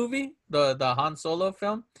Solo movie, the Han Solo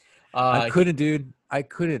film, I couldn't, dude. I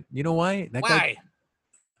couldn't. You know why? That why? guy,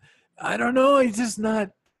 I don't know. He's just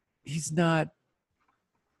not. He's not.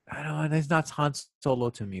 I don't know. He's not Han Solo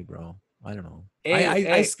to me, bro. I don't know.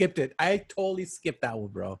 I skipped it. I totally skipped that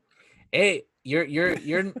one, bro. Hey, you're.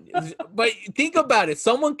 But think about it.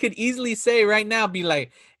 Someone could easily say right now, be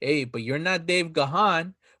like, "Hey, but you're not Dave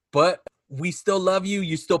Gahan, but we still love you.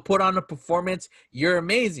 You still put on a performance. You're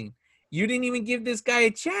amazing. You didn't even give this guy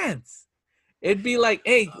a chance." It'd be like,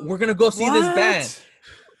 "Hey, we're gonna go see this band."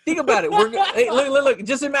 Think about it. Hey, look.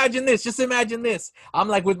 Just imagine this. I'm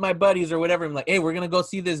like with my buddies or whatever. I'm like, hey, we're gonna go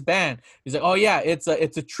see this band. He's like, oh yeah, it's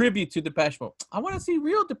a tribute to Depeche Mode. I want to see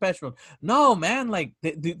real Depeche Mode. No, man, like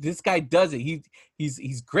this guy does it.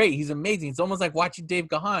 He's great. He's amazing. It's almost like watching Dave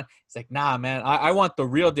Gahan. It's like, nah, man, I want the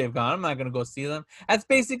real Dave Gahan. I'm not gonna go see them. That's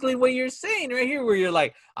basically what you're saying right here, where you're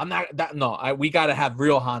like, I'm not that. No, we gotta have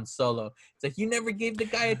real Han Solo. It's like you never gave the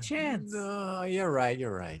guy a chance. No, you're right.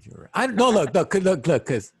 I no look,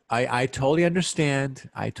 because I totally understand.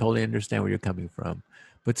 I totally understand where you're coming from.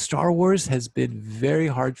 But Star Wars has been very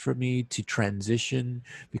hard for me to transition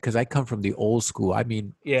because I come from the old school. I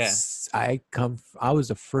mean, Yeah. I was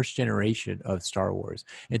the first generation of Star Wars,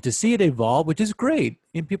 and to see it evolve, which is great.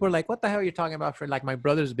 And people are like, "What the hell are you talking about?" For like my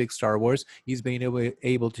brother's a big Star Wars. He's been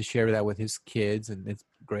able to share that with his kids, and it's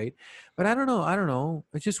great. But I don't know.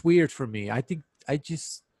 It's just weird for me. I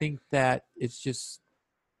just think that it's just.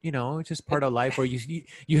 It's just part of life where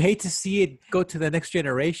you hate to see it go to the next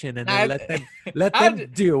generation and then let them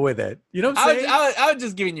deal with it. You know what I'm saying? I was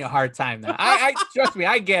just giving you a hard time now. I trust me,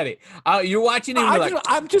 I get it. You're watching it. And you're like,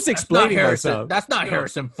 I'm just explaining myself. That's not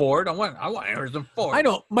Harrison Ford. I want Harrison Ford. I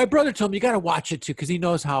know. My brother told me you got to watch it too because he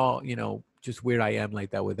knows how just weird I am like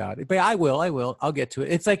that without it. But I will. I'll get to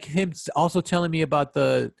it. It's like him also telling me about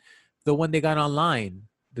the one they got online,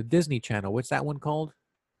 the Disney Channel. What's that one called?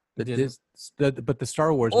 But the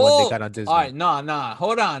Star Wars one they got on Disney. All right, nah.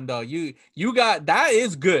 Hold on though. You got that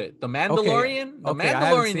is good. The Mandalorian. The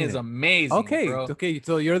Mandalorian is amazing. Okay, bro. Okay.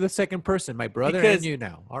 So you're the second person, my brother Because and you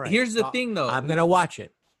now. All right. Here's the thing though. I'm gonna watch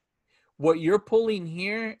it. What you're pulling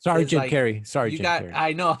here. Sorry, is Jim like, Carrey. Sorry, Jim Carrey.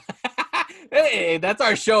 I know. Hey, that's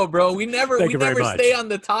our show, bro. We never stay on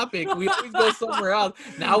the topic. We always go somewhere else.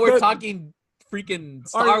 Now we're talking freaking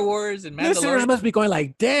Star Wars and Mandalorian. Listeners must be going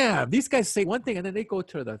like, damn, these guys say one thing and then they go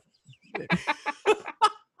to the.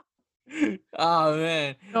 Oh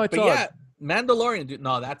man, no, it's but yeah, Mandalorian, dude.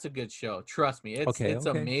 No, that's a good show. Trust me, it's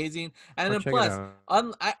amazing. And then plus,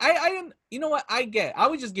 I you know what? I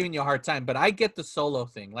was just giving you a hard time, but I get the Solo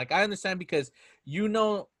thing. Like I understand because you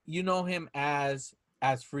know him as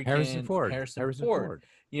freaking Harrison Ford.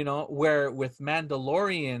 Where with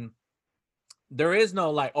Mandalorian, There is no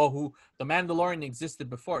like, oh, who the Mandalorian existed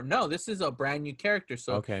before. No, this is a brand new character.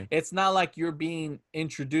 So Okay. it's not like you're being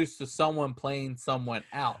introduced to someone playing someone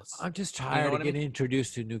else. I'm just tired what of I mean? getting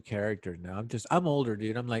introduced to new characters now. I'm older,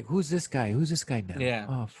 dude. I'm like, who's this guy? Who's this guy now? Yeah.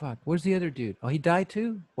 Oh fuck. Where's the other dude? Oh, he died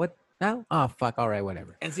too? What now? Oh fuck. All right,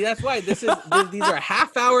 whatever. And see, that's why these are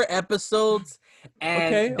half-hour episodes,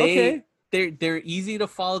 and Okay. they're easy to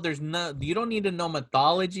follow. There's no, you don't need to know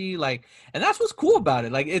mythology, like, and that's what's cool about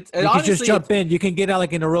it. Like You can just jump in. You can get out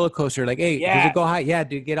like in a roller coaster. Like, hey, does Yeah. it go high? Yeah,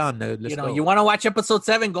 dude, get on. Dude. Let's you know, go. you want to watch episode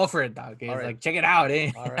 7, go for it, dog. Okay? All It's right. like, check it out,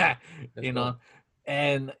 eh? All right. Let's You go. know,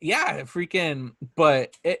 and yeah, freaking,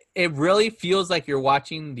 but it really feels like you're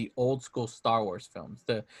watching the old school Star Wars films,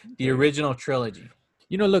 the original trilogy.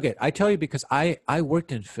 You know, look at, I tell you, because I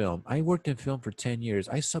worked in film. I worked in film for 10 years.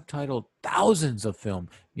 I subtitled thousands of film,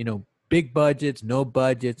 you know, big budgets, no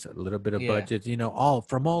budgets, a little bit of Yeah. budgets, you know, all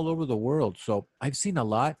over the world. So I've seen a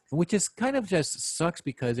lot, which is kind of just sucks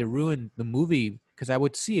because it ruined the movie, because I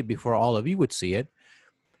would see it before all of you would see it.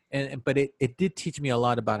 But it did teach me a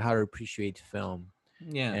lot about how to appreciate film.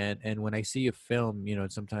 Yeah. And when I see a film, you know,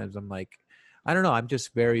 sometimes I'm like, I don't know, I'm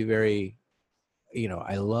just very, very, you know,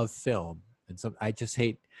 I love film. And so I just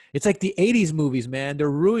hate, it's like the 80s movies, man.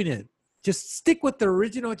 They're ruining it. Just stick with the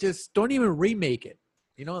original. Just don't even remake it.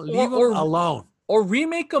 You know, leave them alone. Or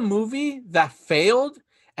remake a movie that failed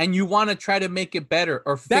and you want to try to make it better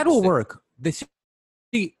or fix That'll it. work. There's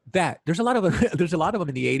a lot of there's a lot of them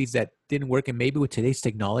in the 80s that didn't work, and maybe with today's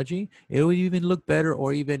technology, it would even look better,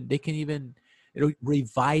 or even it'll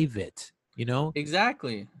revive it. You know,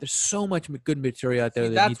 Exactly. there's so much good material out there.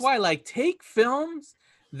 See, that's why, like, take films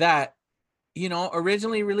that, you know,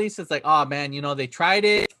 originally released. It's like, oh man, you know, they tried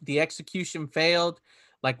it, the execution failed.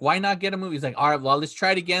 Like, why not get a movie? It's like, all right, well, let's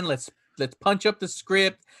try it again. Let's punch up the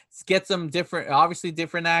script. Let's get some obviously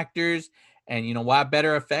different actors, and you know, why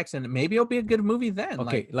better effects, and maybe it'll be a good movie then.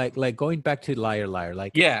 Okay, like going back to Liar Liar,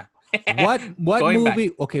 like yeah. what Going back.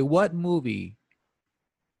 movie? Okay, what movie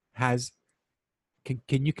has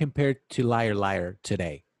can you compare to Liar Liar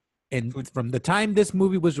today? And from the time this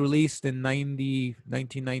movie was released in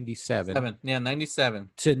 1997 97.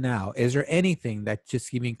 to now, is there anything that's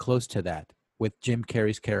just even close to that with Jim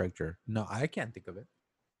Carrey's character? No, I can't think of it.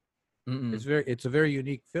 Mm-mm. It's a very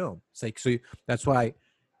unique film. It's like, so that's why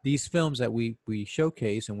these films that we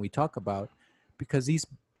showcase and we talk about, because these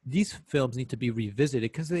films need to be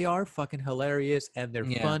revisited because they are fucking hilarious and they're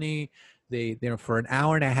Yeah. funny. They're for an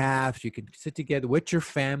hour and a half. You can sit together with your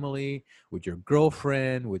family, with your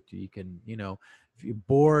girlfriend, you can, you know, if you're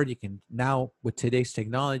bored, you can now, with today's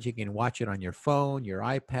technology, you can watch it on your phone, your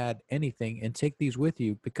iPad, anything, and take these with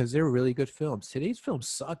you because they're really good films. Today's films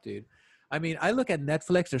suck, dude. I mean, I look at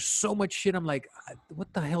Netflix, there's so much shit. I'm like,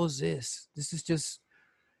 what the hell is this? This is just,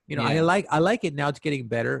 you know, Yeah. I like it now. It's getting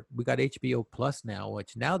better. We got HBO Plus now,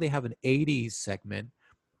 which now they have an 80s segment,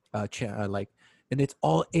 and it's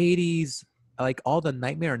all 80s. Like all the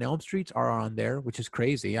Nightmare on Elm Streets are on there, which is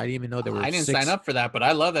crazy. I didn't even know there were. I didn't 6 sign up for that, but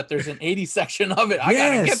I love that there's an 80 section of it. I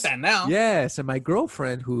gotta get that now. Yes, and my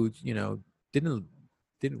girlfriend, who, you know,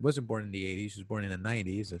 wasn't born in the 80s, she was born in the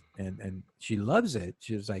 90s, and she loves it.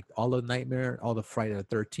 She was like, all the Nightmare, all the Friday the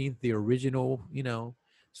 13th, the original, you know.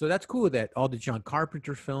 So that's cool that all the John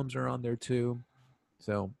Carpenter films are on there too.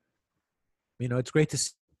 So, you know, it's great to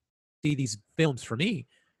see these films for me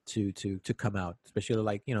to come out, especially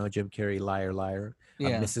like, you know, Jim Carrey, Liar Liar,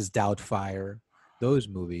 Yeah. Mrs. Doubtfire, those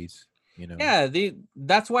movies, you know. Yeah,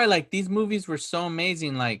 that's why, like, these movies were so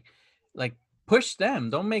amazing. Like push them.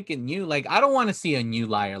 Don't make it new. Like, I don't want to see a new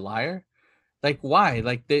Liar Liar. Like, why?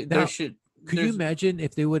 Like, Now, there should. Could you imagine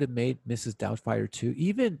if they would have made Mrs. Doubtfire 2?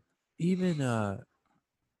 Even oh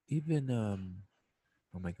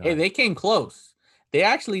my god. Hey, they came close. They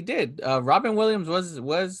actually did. Robin Williams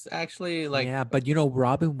was actually like. Yeah, but you know,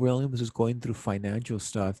 Robin Williams was going through financial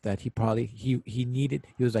stuff that he needed.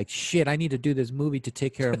 He was like, shit, I need to do this movie to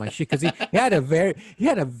take care of my shit, because he had a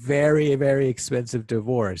very, very expensive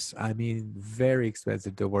divorce. I mean, very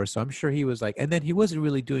expensive divorce. So I'm sure he was like, and then he wasn't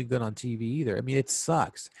really doing good on TV either. I mean, it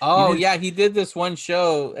sucks. Oh yeah, he did this one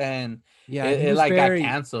show and Yeah, it like got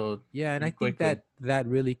canceled. Yeah, and I think quickly.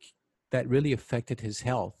 that really affected his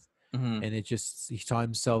health. Mhm. And he saw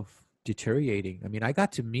himself deteriorating. I mean, I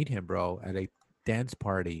got to meet him, bro, at a dance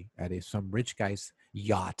party at some rich guy's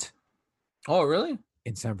yacht Oh really?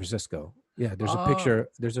 in San Francisco. Yeah, there's a Oh. picture.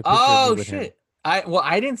 There's a picture Oh of me with him. shit.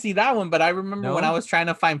 I didn't see that one, but I remember when No? I was trying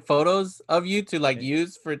to find photos of you to like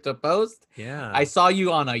use to post. Yeah, I saw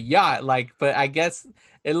you on a yacht, like, but I guess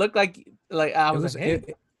it looked like I was like,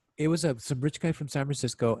 hey. it was some rich guy from San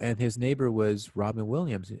Francisco, and his neighbor was Robin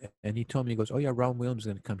Williams. And he told me, he goes, "Oh yeah, Robin Williams is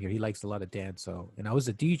going to come here. He likes a lot of dance." So, and I was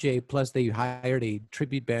a DJ. Plus, they hired a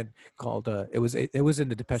tribute band called it was in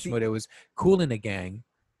the Depeche Mode. It was Kool and the Gang.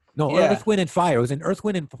 No, Yeah. Earth, Wind and Fire. It was an Earth,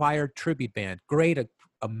 Wind and Fire tribute band. Great,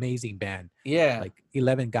 amazing band. Yeah. Like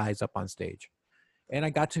 11 guys up on stage. And I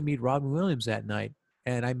got to meet Robin Williams that night,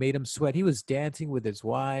 and I made him sweat. He was dancing with his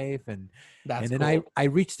wife, and That's then cool. I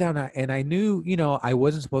reached down and I knew, I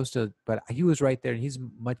wasn't supposed to, but he was right there, and he's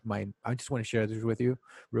much mine. I just want to share this with you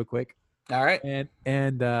real quick. All right.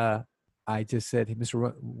 And I just said, "Hey,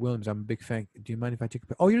 Mr. Williams, I'm a big fan. Do you mind if I take a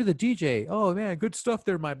picture?" "Oh, you're the DJ. Oh man, good stuff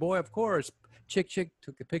there, my boy. Of course." Chick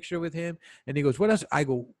took a picture with him, and he goes, "What else?" I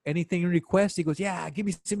go, "Anything you request?" He goes, "Yeah, give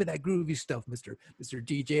me some of that groovy stuff, Mr.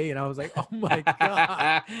 DJ." And I was like, "Oh my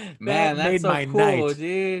god, Man, that that's made so my cool, night.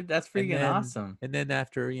 dude. That's And freaking then- awesome. And then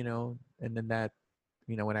after, and then that,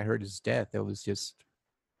 when I heard his death, it was just,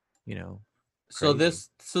 So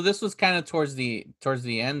crazy. this was kind of towards the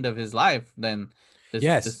end of his life then.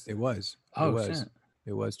 Yes, it was. Oh, it was. shit.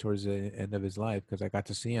 It was towards the end of his life, because I got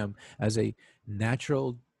to see him as a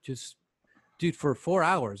natural, just dude, for 4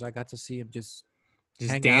 hours. I got to see him just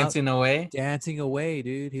Just hang dancing away. dancing away,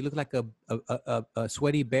 dude. He looked like a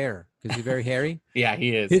sweaty bear because he's very hairy. Yeah,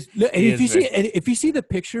 he is. And He if you is see, and if you see the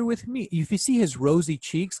picture with me, if you see his rosy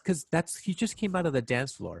cheeks, because he just came out of the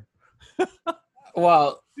dance floor.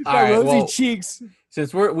 Well, He's all got right, rosy well, cheeks.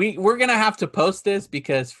 since we're gonna have to post this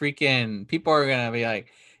because freaking people are gonna be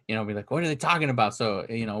like, what are they talking about? So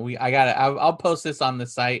I'll post this on the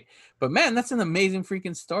site. But man, that's an amazing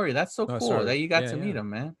freaking story. That's so Oh, cool sorry. that you got Yeah, to meet yeah. him,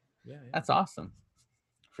 man. Yeah, That's awesome.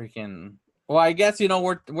 Freaking. Well, I guess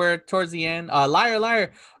we're towards the end.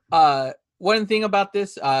 Liar. One thing about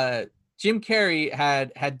this, Jim Carrey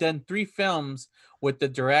had done 3 films with the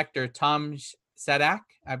director Tom Sadak,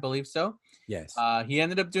 I believe so. yes. He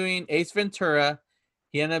ended up doing Ace Ventura.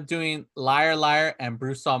 He ended up doing Liar, and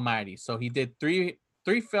Bruce Almighty. So he did three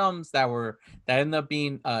films that ended up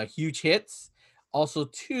being huge hits. Also,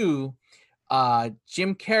 2,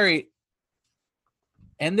 Jim Carrey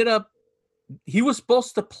ended up. He was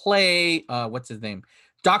supposed to play what's his name,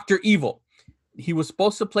 Dr. Evil. He was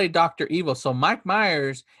supposed to play Dr. Evil. So Mike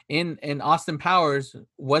Myers in Austin Powers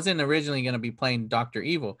wasn't originally going to be playing Dr.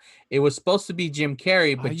 Evil. It was supposed to be Jim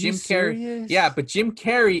Carrey, but Are Jim you Carrey, serious? yeah, but Jim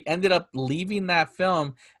Carrey ended up leaving that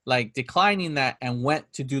film, like declining that, and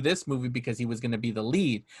went to do this movie because he was going to be the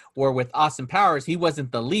lead. Or with Austin Powers, he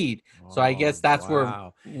wasn't the lead. So I guess that's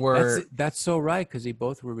wow. where That's so right, because they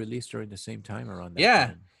both were released during the same time around that Yeah.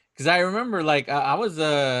 time. because I remember like I was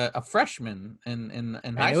a freshman in high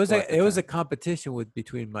And school. at the it was a time. competition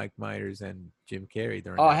between Mike Myers and Jim Carrey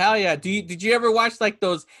during Oh that hell time. yeah! Did you ever watch like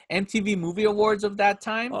those MTV Movie Awards of that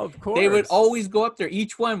time? Of course. They would always go up there.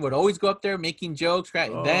 Each one would always go up there making jokes.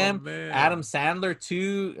 Right? Oh, Them, man. Adam Sandler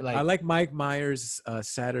too. Like, I like Mike Myers'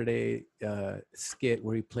 Saturday skit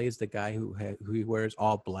where he plays the guy who he wears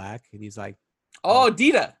all black, and he's like, oh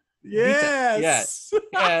Dita. "Yes,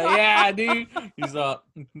 Yeah, dude. He's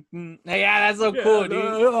yeah, that's so Yeah, cool, dude.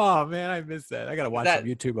 Oh man, I missed that. I gotta watch That- some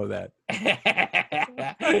YouTube of that.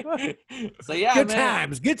 So yeah, Good man.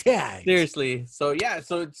 times, good times. Seriously. So yeah,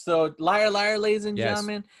 so Liar, ladies and Yes.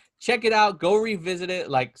 gentlemen, check it out. Go revisit it.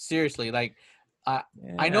 Like seriously, like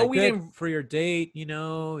I know we good didn't- for your date.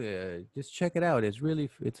 Just check it out.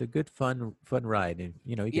 It's a good fun ride, and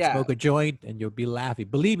you can Yeah. smoke a joint and you'll be laughing.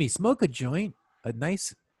 Believe me, smoke a joint, a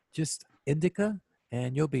nice just indica,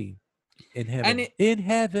 and you'll be in heaven. In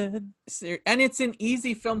heaven. and it's an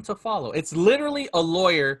easy film to follow. It's literally a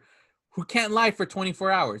lawyer who can't lie for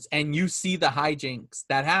 24 hours, and you see the hijinks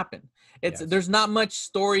that happen. Yes. There's not much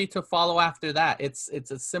story to follow after that. It's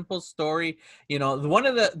a simple story.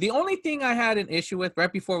 The only thing I had an issue with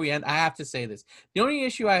right before we end, I have to say this. The only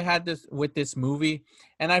issue I had with this movie,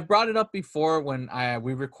 and I brought it up before when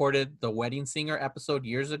we recorded the Wedding Singer episode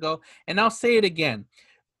years ago, and I'll say it again.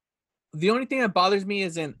 The only thing that bothers me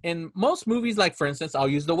is in most movies, like for instance, I'll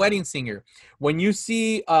use The Wedding Singer. When you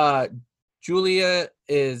see Julia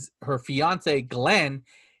is her fiance, Glenn,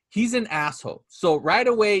 he's an asshole. So right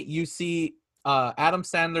away you see Adam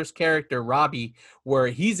Sandler's character, Robbie, where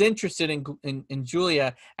he's interested in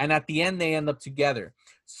Julia, and at the end they end up together.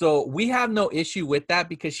 So we have no issue with that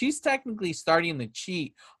because she's technically starting to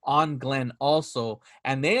cheat on Glenn also,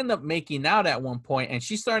 and they end up making out at one point, and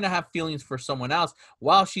she's starting to have feelings for someone else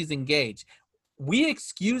while she's engaged. We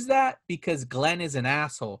excuse that because Glenn is an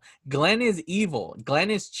asshole. Glenn is evil. Glenn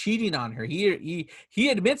is cheating on her. He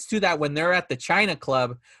admits to that when they're at the China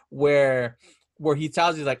Club, where where he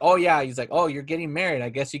tells you like, oh yeah, he's like, oh, you're getting married. I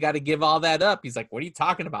guess you got to give all that up. He's like, what are you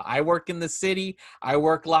talking about? I work in the city. I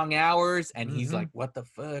work long hours. And he's like, what the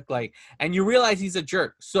fuck? Like, and you realize he's a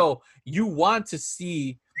jerk. So you want to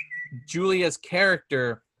see Julia's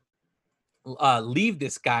character leave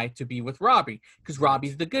this guy to be with Robbie because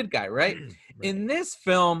Robbie's the good guy, right? In this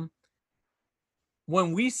film,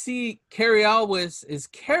 when we see Cary Elwes'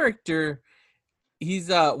 character, he's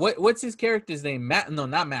what's his character's name?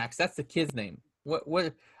 Not Max. That's the kid's name.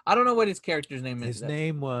 What I don't know what his character's name is. His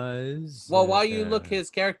name was. Well, while you look his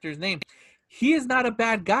character's name, he is not a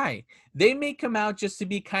bad guy. They make him out just to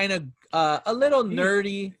be kind of a little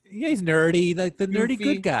nerdy. Yeah, he's nerdy, like the nerdy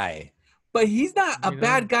goofy. good guy. But he's not a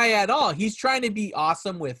bad guy at all. He's trying to be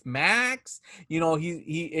awesome with Max. You know,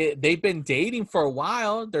 they've been dating for a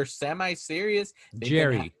while. They're semi-serious.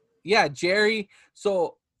 Jerry. Jerry.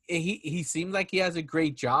 So he seems like he has a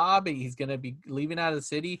great job. And he's gonna be leaving out of the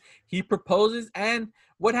city. He proposes, and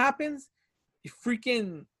what happens?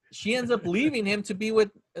 She ends up leaving him to be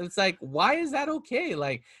with. It's like, why is that okay?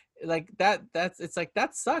 Like that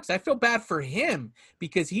sucks. I feel bad for him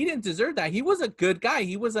because he didn't deserve that. He was a good guy.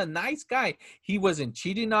 He was a nice guy. He wasn't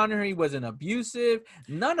cheating on her. He wasn't abusive.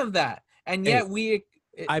 None of that. And yet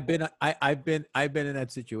I've been in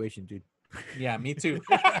that situation, dude. Yeah, me too.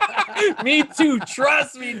 Me too.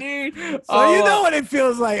 Trust me, dude. So you know what it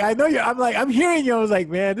feels like. I know you. I'm hearing you. I was like,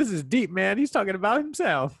 man, this is deep, man. He's talking about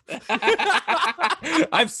himself.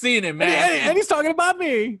 I've seen it, man. And he's talking about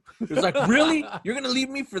me. It's like, really? You're gonna leave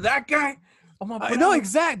me for that guy? Oh my! I know,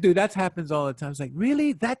 exact, dude. That happens all the time. It's like,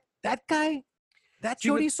 really, that guy, that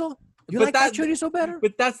chorizo. You like that chorizo better?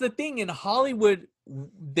 But that's the thing. In Hollywood,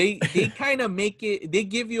 they kind of make it. They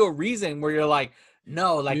give you a reason where you're like,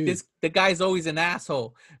 no, like dude. The guy's always an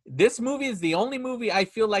asshole. This movie is the only movie I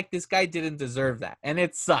feel like this guy didn't deserve that. And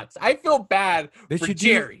it sucks. I feel bad for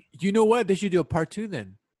Jerry. You know what? They should do a part 2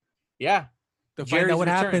 then. Yeah. To find out what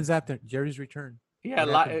happens after Jerry's return. Yeah,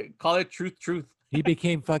 call it Truth. He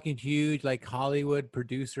became fucking huge, like Hollywood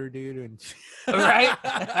producer, dude. And right?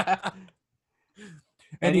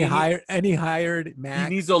 and he hired Max.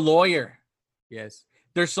 He needs a lawyer. Yes.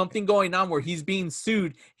 There's something going on where he's being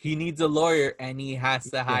sued. He needs a lawyer, and he has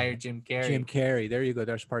to hire Jim Carrey. Jim Carrey. There you go.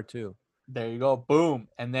 There's part 2. There you go. Boom.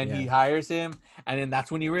 And then he hires him. And then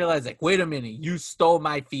that's when you realize, like, wait a minute. You stole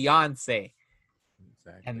my fiance.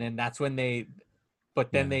 Exactly. And then that's when they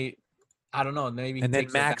I don't know. Maybe. And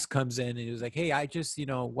then Max comes in and he was like, hey, I just,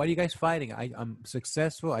 what are you guys fighting? I'm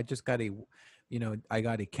successful. I just got I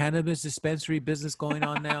got a cannabis dispensary business going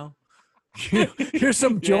on now. Here's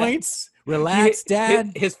some joints. Relax,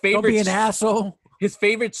 Dad. His favorite. Don't be an asshole. His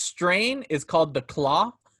favorite strain is called the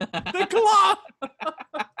Claw. The Claw.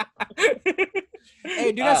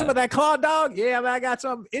 Hey, do you got some of that Claw, dog? Yeah, man, I got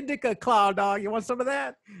some Indica Claw, dog. You want some of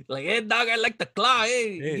that? Like, hey, dog, I like the Claw.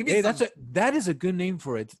 Hey, that is a good name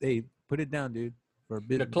for it. Hey, put it down, dude. For a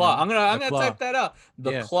bit, the Claw. I'm gonna type that out.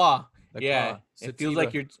 The Claw. Claw. It feels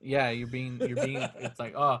like you're being it's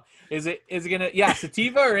like, oh, is it gonna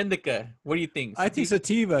sativa or indica? What do you think? I think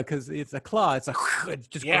sativa because it's a claw. It's it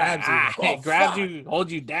just grabs you. It grabs you,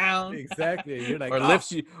 holds you down. Exactly. You're like, or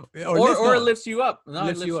lifts you, or lifts you up. No,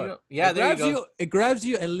 it lifts you up. Yeah, there you go. It grabs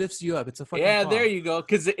you and lifts you up. It's a fucking claw. There you go.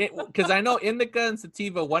 Because I know indica and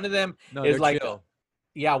sativa, one of them is like chill.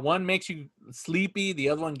 One makes you sleepy. The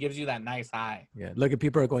other one gives you that nice high. Yeah, look at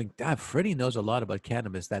people are going, damn, Freddie knows a lot about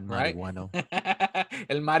cannabis, that marijuano.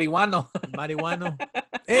 El marihuano. Marihuano.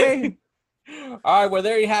 Hey. All right, well,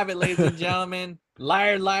 there you have it, ladies and gentlemen.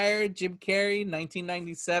 Liar, Liar, Jim Carrey,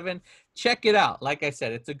 1997. Check it out. Like I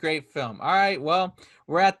said, it's a great film. All right, well,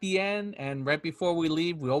 we're at the end, and right before we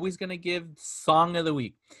leave, we're always going to give Song of the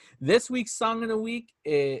Week. This week's Song of the Week,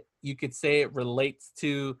 you could say it relates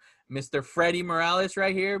to Mr. Freddie Morales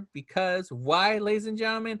right here, because why, ladies and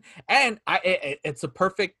gentlemen? And it's a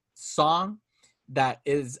perfect song that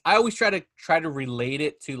is, I always try to relate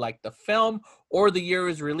it to like the film or the year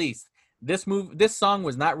it was released. This song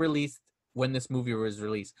was not released when this movie was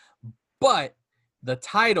released, but the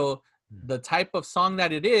title, the type of song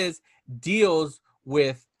that it is, deals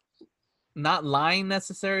with not lying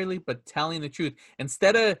necessarily, but telling the truth.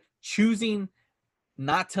 Instead of choosing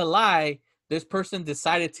not to lie, this person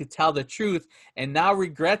decided to tell the truth and now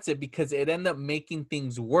regrets it because it ended up making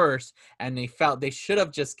things worse, and they felt they should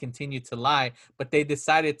have just continued to lie, but they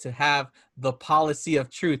decided to have the policy of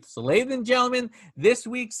truth. So, ladies and gentlemen, this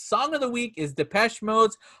week's Song of the Week is Depeche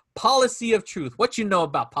Mode's Policy of Truth. What you know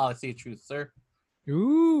about Policy of Truth, sir?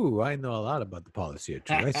 Ooh, I know a lot about the Policy of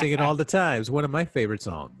Truth. I sing it all the time. It's one of my favorite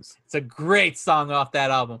songs. It's a great song off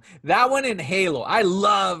that album. That one and Halo. I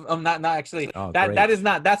love. Not actually. Oh, that great. is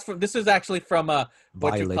not. That's from. This is actually from what you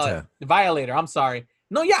call it? Violator. Violator. I'm sorry.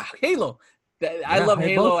 No, yeah, Halo. I Yeah, love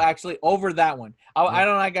hey, Halo both. actually over that one. I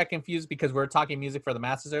don't know. I got confused because we were talking music for the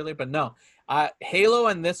masses earlier, but no. Halo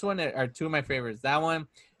and this one are two of my favorites. That one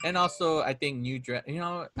and also I think New Dress. You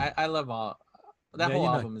know, I love all that Yeah, whole you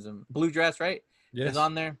know. album is Blue Dress, right? Yes. Is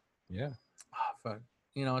on there. Yeah. Oh, fuck.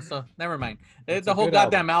 You know, so never mind. It's The a whole good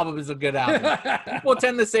goddamn album is a good album. People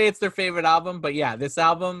tend to say it's their favorite album, but yeah, this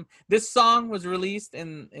song was released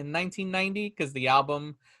in 1990 because the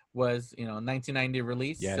album was 1990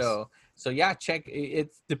 release. Yes. So yeah, check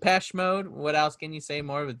it's Depeche Mode. What else can you say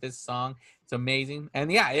more with this song? It's amazing,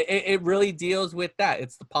 and yeah, it really deals with that.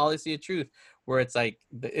 It's the Policy of Truth, where it's like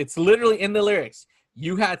it's literally in the lyrics.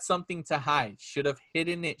 You had something to hide, should have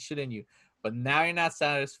hidden it, shouldn't you? But now you're not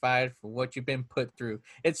satisfied for what you've been put through.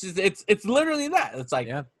 It's just it's literally that. It's like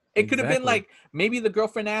Yeah. it could have been exactly. like maybe the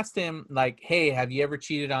girlfriend asked him like, "Hey, have you ever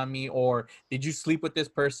cheated on me, or did you sleep with this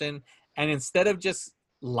person?" And instead of just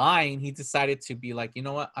lying, he decided to be like, you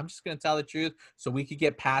know what? I'm just gonna tell the truth so we could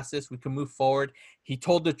get past this. We can move forward. He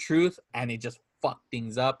told the truth, and it just fucked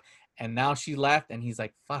things up. And now she left, and he's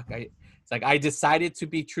like, "Fuck!" It's like I decided to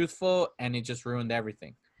be truthful, and it just ruined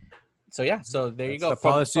everything. So yeah, so there you That's go. the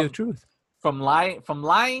Policy of Truth. From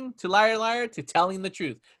lying to liar to telling the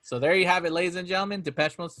truth. So there you have it, ladies and gentlemen.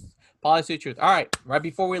 Depeche Mode's Policy of Truth. All right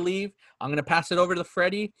before we leave, I'm gonna pass it over to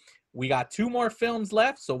Freddie. We got 2 more films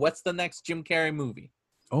left. So what's the next Jim Carrey movie?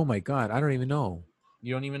 Oh my God, I don't even know.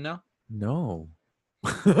 You don't even know? No.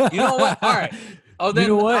 You know what? All right. Oh, then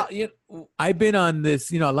you know what? you- I've been on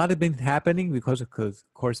this. A lot have been happening because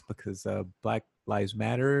Black Lives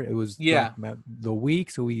Matter. It was Yeah. the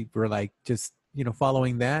week, so we were like just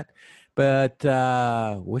following that. But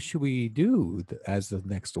what should we do as the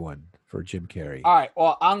next one for Jim Carrey? all right.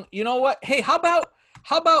 Well, you know what? Hey, how about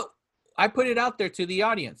I put it out there to the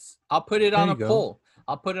audience? I'll put it There on you a go. poll.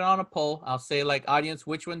 I'll say like, audience,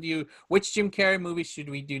 which Jim Carrey movie should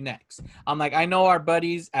we do next? I'm like, I know our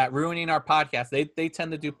buddies at Ruining Our Podcast, they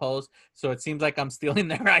tend to do polls, so it seems like I'm stealing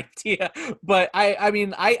their idea. But I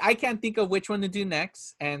mean, I can't think of which one to do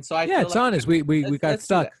next, and so I Yeah, feel it's like honest. We let's got do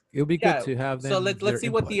stuck. that. It'll be Yeah, good to have them. So let's their see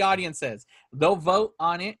what the input. audience says. They'll vote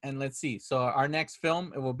on it, and let's see. So our next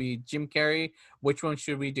film, it will be Jim Carrey. Which one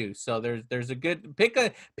should we do? So there's a good pick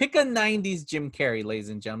a 90s Jim Carrey, ladies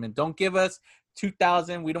and gentlemen. Don't give us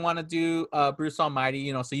 2000. We don't want to do Bruce Almighty.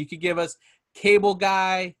 So you could give us Cable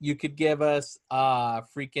Guy. You could give us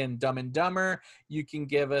freaking Dumb and Dumber. You can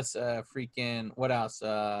give us freaking what else? Me,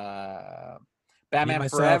 Batman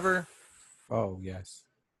Myself- Forever. Oh yes.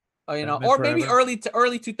 Or Batman maybe Forever.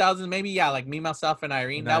 early 2000s, maybe like Me, Myself, and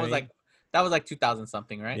Irene. And That was Irene. like 2000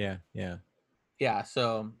 something, right? Yeah. Yeah.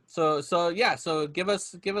 So yeah. So give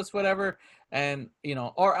us whatever, and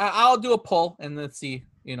or I'll do a poll and let's see,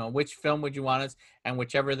 which film would you want us, and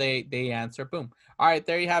whichever they answer, boom. All right,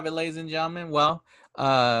 there you have it, ladies and gentlemen. Well,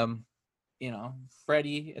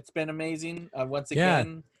 Freddie, it's been amazing once Yeah.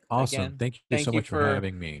 again. Awesome. Again, Thank you thank so you much for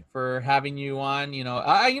having me. For having you on. You know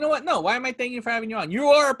what? No, why am I thanking you for having you on? You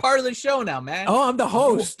are a part of the show now, man. Oh, I'm the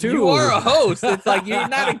host too. You are a host. It's like you're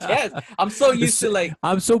not a guest. I'm so used to like.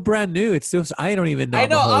 I'm so brand new. It's still. I don't even know. I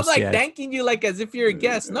know. I'm, a I'm host like yet. thanking you like as if you're a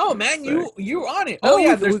guest. No, man, you're on it. No, Oh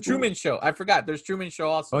yeah, we- there's we- Truman Show. I forgot. There's Truman Show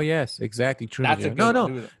also. Oh yes, exactly. True. That's a good no,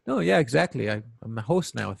 one. no. Yeah, exactly. I'm a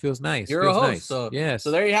host now. It feels nice. You're feels a host. Nice. So yes.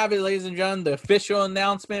 So there you have it, ladies and gentlemen. The official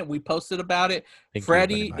announcement. We posted about it. Thank you very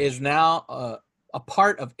Freddie much. is now a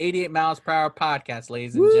part of 88 Miles Per Hour podcast,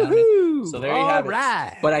 ladies and gentlemen. Woohoo! So there you have it.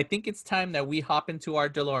 Alright. But I think it's time that we hop into our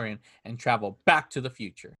DeLorean and travel back to the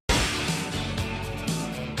future.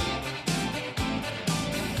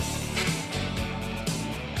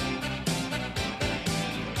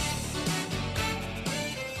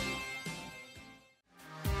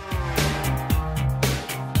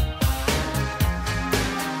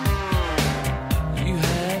 You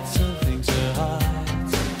had something to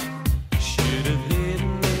hide. Should have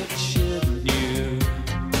hidden it, shouldn't you?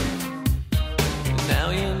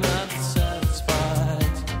 Now you're not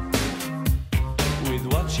satisfied with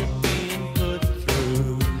what you're being put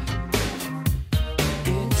through.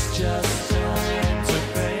 It's just time to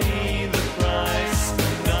pay the price.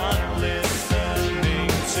 Not listening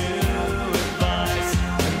to advice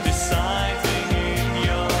and deciding in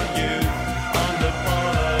your youth on the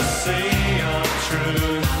policy of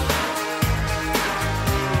truth.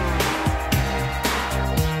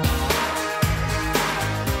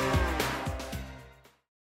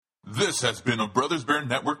 This has been a Brothers Bear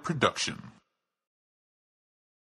Network production.